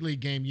the big league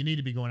game, you need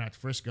to be going out to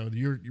Frisco.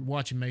 You're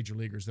watching major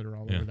leaguers that are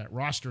all over that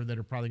roster that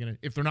are probably going to,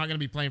 if they're not going to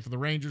be playing for the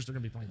Rangers, they're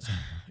going to be playing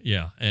somewhere.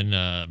 Yeah, and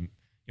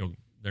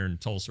they're in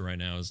Tulsa right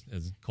now as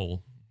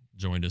Cole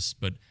joined us,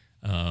 but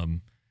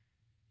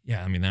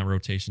that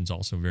rotation's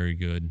also very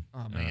good.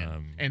 Oh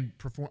man, and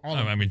perform.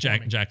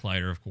 Jack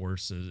Leiter, of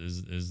course,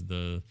 is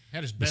the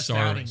had his best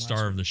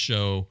star of the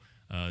show.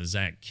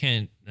 Zach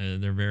Kent,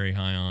 they're very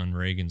high on.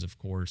 Reagan's, of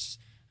course.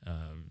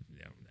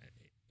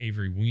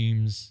 Avery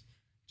Weems,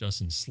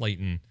 Justin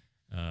Slayton,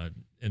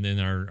 and then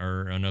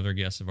our another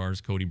guest of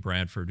ours, Cody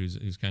Bradford,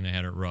 who's kind of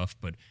had it rough,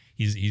 but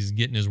he's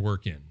getting his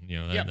work in.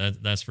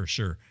 That's for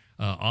sure.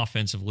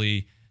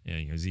 Offensively,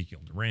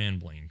 Ezekiel Duran,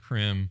 Blaine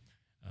Krim,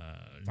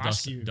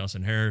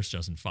 Dustin Harris,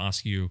 Justin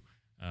Foscue,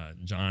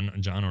 John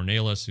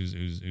Ornelas,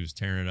 who's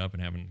tearing it up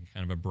and having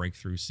kind of a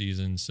breakthrough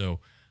season. So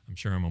I'm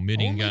sure I'm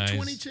omitting only guys.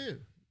 22.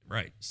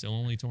 Right, still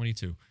only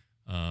 22.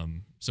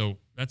 So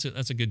that's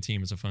a good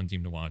team. It's a fun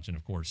team to watch, and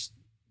of course,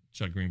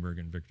 Chuck Greenberg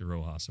and Victor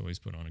Rojas always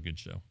put on a good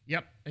show.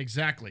 Yep,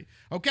 exactly.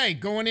 Okay,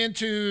 going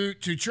into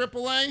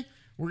AAA,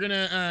 we're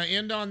gonna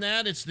end on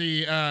that. It's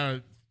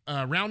the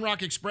Round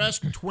Rock Express,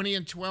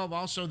 20-12.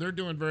 Also, they're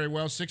doing very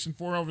well,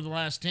 6-4 over the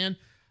last 10.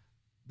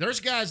 There's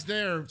guys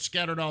there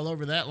scattered all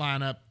over that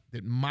lineup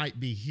that might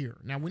be here.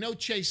 Now, we know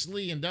Chase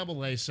Lee in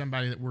AA is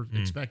somebody that we're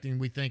expecting,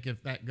 we think,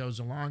 if that goes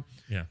along.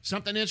 Yeah.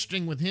 Something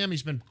interesting with him,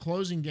 he's been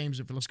closing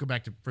games. Let's go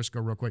back to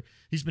Frisco real quick.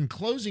 He's been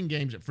closing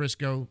games at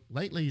Frisco.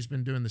 Lately, he's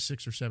been doing the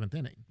 6th or 7th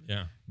inning.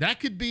 Yeah. That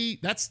could be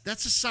 – that's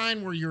a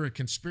sign where you're a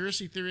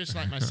conspiracy theorist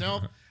like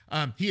myself.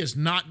 He is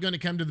not going to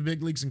come to the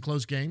big leagues and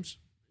close games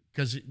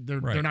because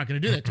they're not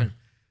going to do that to him.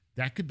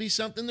 That could be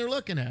something they're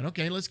looking at.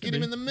 Okay, let's get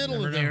him in the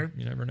middle of there.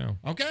 You never know.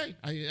 Okay,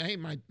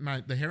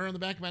 the hair on the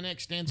back of my neck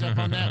stands up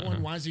on that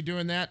one. Why is he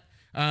doing that?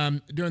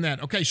 doing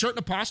that. Okay, Sherten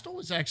Apostle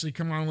has actually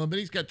come on a little bit.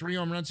 He's got 3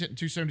 home runs, hitting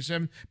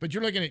 277. But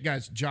you're looking at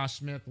guys, Josh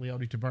Smith,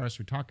 Leody Taveras,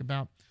 we talked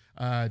about.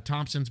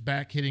 Thompson's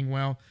back hitting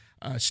well.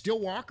 Still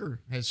Walker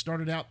has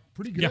started out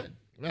pretty good.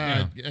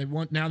 Now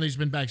that he's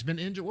been back, he's been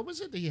injured. What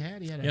was it that he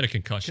had? He had a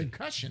concussion.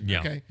 Yeah.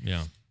 Okay.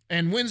 Yeah.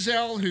 And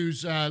Wenzel,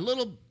 who's a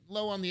little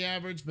low on the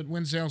average, but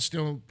Wenzel's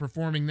still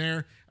performing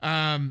there.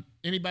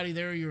 Anybody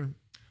there?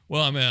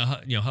 Well, I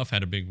mean, Huff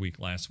had a big week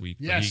last week.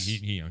 Yes.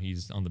 But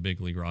he's on the big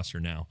league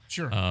roster now.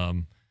 Sure.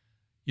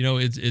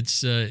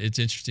 It's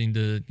interesting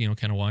to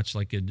kind of watch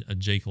like a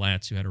Jake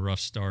Latz who had a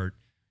rough start.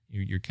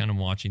 You're kind of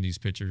watching these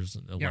pitchers,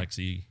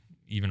 Alexi,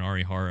 even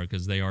Ari Hara,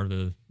 because they're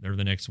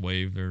the next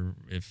wave. Or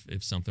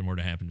if something were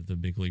to happen to the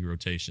big league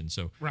rotation,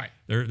 so right,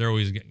 they're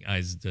always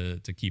guys to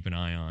keep an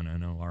eye on. I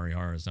know Ari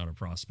Hara is not a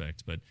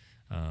prospect, but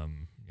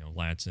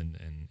Latz and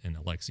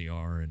Alexi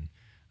are, and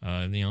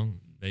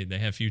they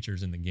have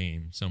futures in the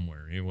game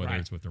somewhere, whether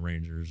it's with the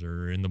Rangers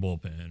or in the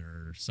bullpen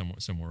or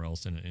somewhere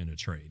else in a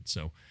trade.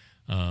 So,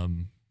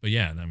 but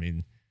yeah, I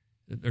mean,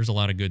 there's a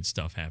lot of good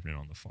stuff happening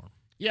on the farm.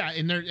 Yeah,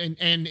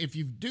 and if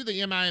you do the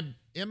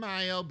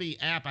MILB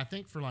app, I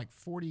think for like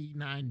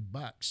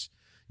 $49,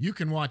 you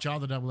can watch all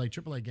the AA,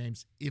 AAA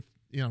games. If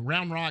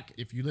Round Rock,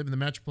 if you live in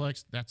the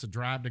Metroplex, that's a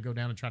drive to go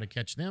down and try to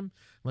catch them,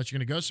 unless you're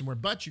going to go somewhere.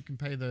 But you can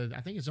pay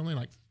I think it's only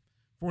like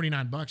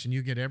 $49, and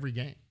you get every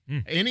game,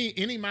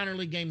 any minor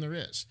league game there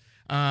is.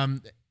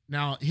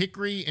 Now,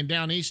 Hickory and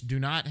Down East do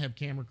not have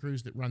camera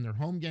crews that run their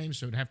home games,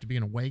 so it'd have to be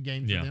an away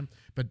game for them.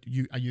 But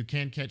you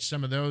can catch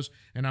some of those.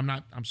 And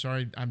I'm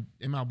sorry,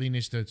 MLB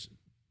needs to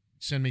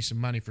send me some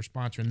money for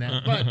sponsoring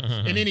that. But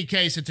in any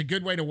case, it's a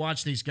good way to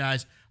watch these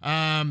guys.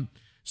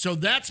 So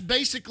that's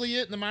basically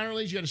it in the minor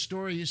leagues. You had a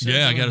story you said?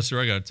 Yeah, I got a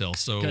story I got to tell.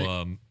 So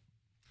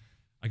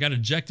I got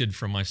ejected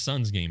from my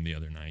son's game the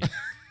other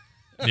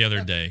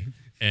day.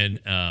 And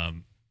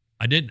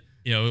I didn't,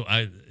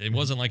 it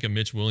wasn't like a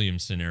Mitch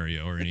Williams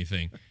scenario or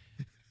anything.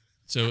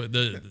 So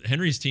the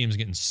Henry's team's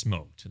getting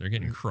smoked. They're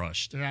getting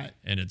crushed. Right.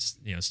 And it's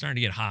starting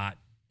to get hot.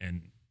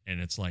 And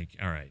it's like,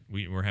 all right,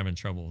 we're having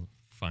trouble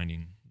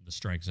finding the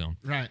strike zone.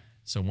 Right.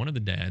 So one of the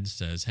dads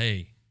says,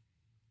 "Hey,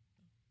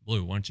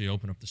 Blue, why don't you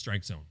open up the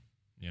strike zone?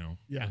 Look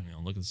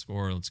at the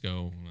score. Let's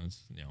go."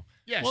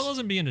 Yes. Well, it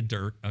wasn't being a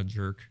jerk.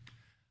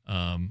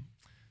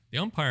 The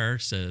umpire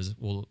says,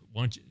 "Well,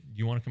 do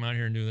you want to come out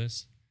here and do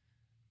this?"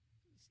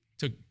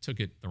 Took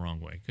it the wrong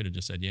way. Could have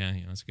just said, "Yeah,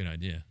 that's a good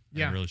idea.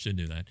 Yeah. I really should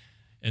do that."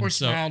 And or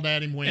smiled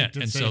at him, winked,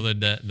 and so the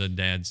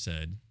dad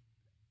said,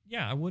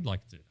 "Yeah, I would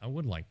like to.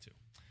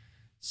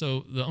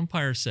 So the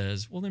umpire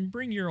says, "Well, then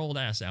bring your old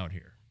ass out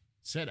here."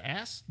 Said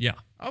ass? Yeah.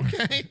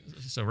 Okay.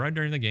 So right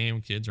during the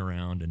game, kids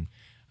around, and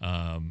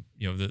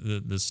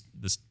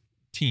this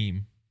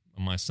team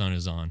my son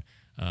is on,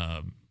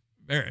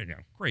 very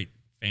great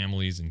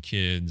families and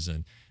kids,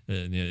 and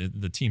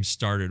the team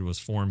was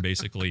formed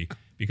basically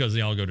because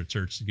they all go to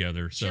church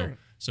together.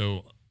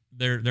 So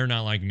they're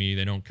not like me.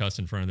 They don't cuss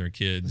in front of their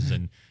kids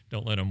and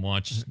don't let them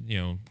watch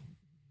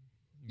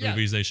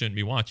movies they shouldn't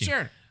be watching.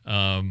 Sure.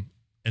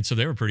 And so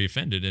they were pretty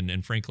offended,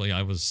 and frankly,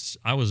 I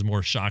was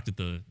more shocked at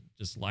the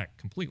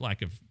complete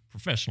lack of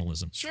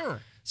professionalism. Sure.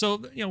 So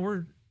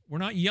we're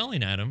not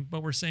yelling at him,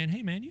 but we're saying,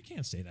 "Hey man, you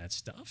can't say that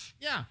stuff."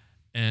 Yeah.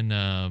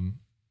 And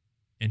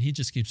he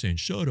just keeps saying,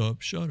 "Shut up,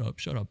 shut up,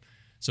 shut up."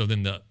 So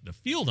then the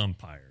field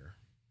umpire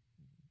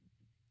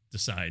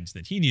decides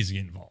that he needs to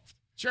get involved.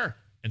 Sure.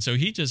 And so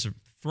he just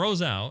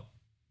throws out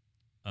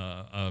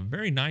a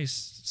very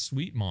nice,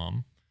 sweet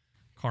mom,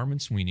 Carmen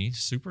Sweeney,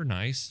 super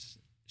nice.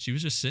 She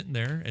was just sitting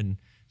there, and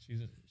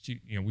she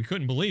we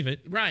couldn't believe it.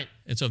 Right.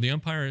 And so the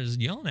umpire is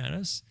yelling at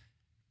us,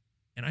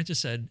 and I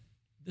just said,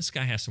 "This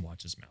guy has to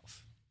watch his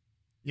mouth."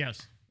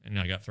 Yes. And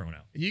I got thrown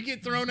out. You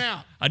get thrown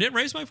out. I didn't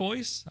raise my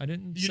voice. I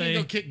didn't You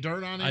didn't go kick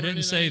dirt on him. I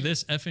didn't say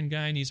this effing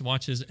guy needs to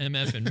watch his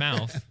MF in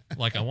mouth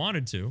like I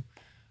wanted to.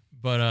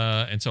 But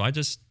and so I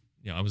just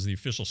I was the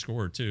official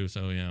scorer too.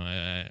 So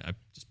I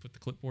just put the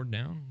clipboard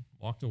down,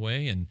 walked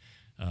away, and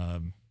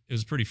it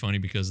was pretty funny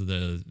because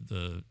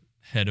the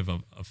head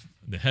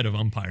of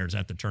umpires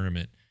at the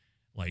tournament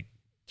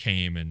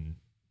came and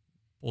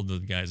pulled the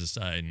guys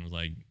aside and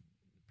was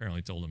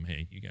apparently told them,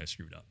 "Hey, you guys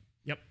screwed up."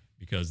 Yep.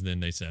 Because then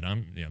they said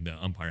the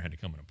umpire had to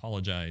come and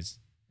apologize,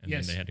 and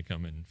then they had to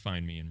come and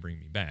find me and bring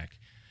me back.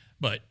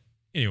 But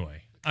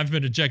anyway, I've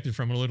been ejected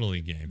from a Little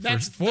League game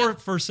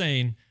for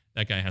saying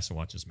that guy has to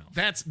watch his mouth.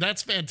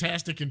 That's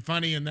fantastic and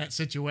funny in that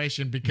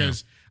situation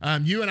because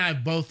you and I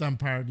have both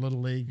umpired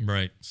Little League.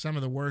 Right. Some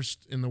of the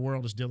worst in the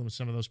world is dealing with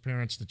some of those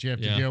parents that you have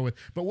to deal with.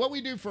 But what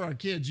we do for our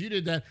kids, you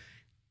did that.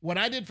 What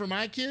I did for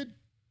my kid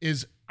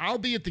is I'll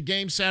be at the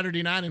game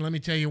Saturday night, and let me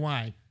tell you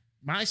why.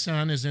 My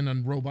son is in a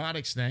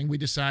robotics thing. We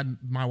decide,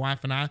 my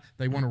wife and I,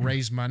 they want to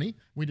raise money.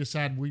 We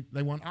decide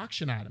they want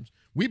auction items.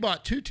 We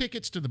bought 2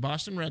 tickets to the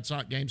Boston Red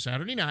Sox game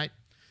Saturday night,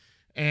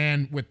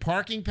 and with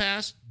parking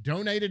pass,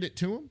 donated it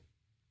to them.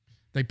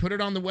 They put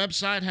it on the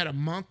website, had a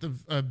month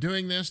of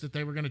doing this, that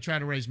they were going to try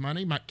to raise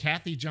money.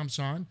 Kathy jumps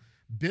on,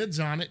 bids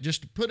on it,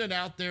 just to put it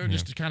out there,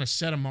 just to kind of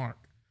set a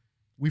mark.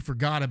 We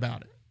forgot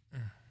about it.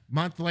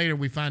 Month later,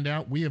 we find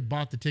out we have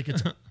bought the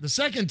tickets the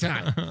second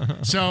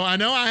time. So I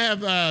know I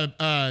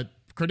have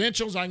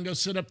credentials. I can go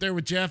sit up there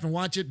with Jeff and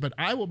watch it, but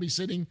I will be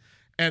sitting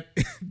at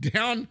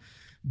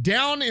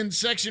down in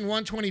section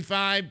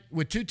 125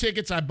 with 2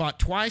 tickets I bought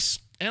twice,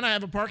 and I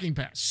have a parking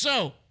pass.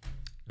 So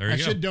I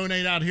should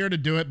donate out here to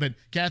do it, but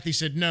Kathy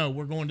said, no,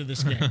 we're going to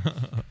this game.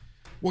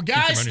 Well,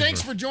 guys,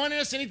 thanks for joining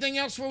us. Anything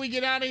else before we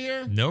get out of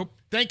here? Nope.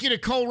 Thank you to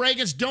Cole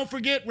Reagans. Don't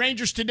forget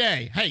Rangers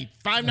Today. Hey,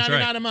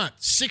 $5.99 a month,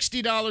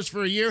 $60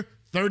 for a year,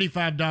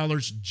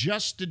 $35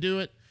 just to do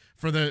it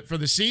for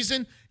the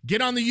season.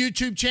 Get on the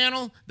YouTube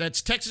channel.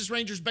 That's Texas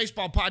Rangers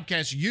Baseball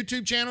Podcast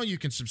YouTube channel. You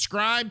can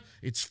subscribe.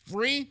 It's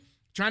free.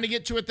 Trying to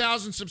get to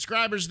 1,000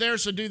 subscribers there,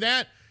 so do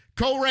that.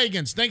 Cole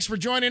Reagans, thanks for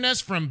joining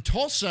us from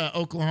Tulsa,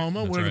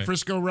 Oklahoma, where the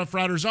Frisco Rough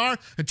Riders are.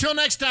 Until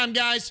next time,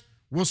 guys,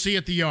 we'll see you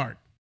at the yard.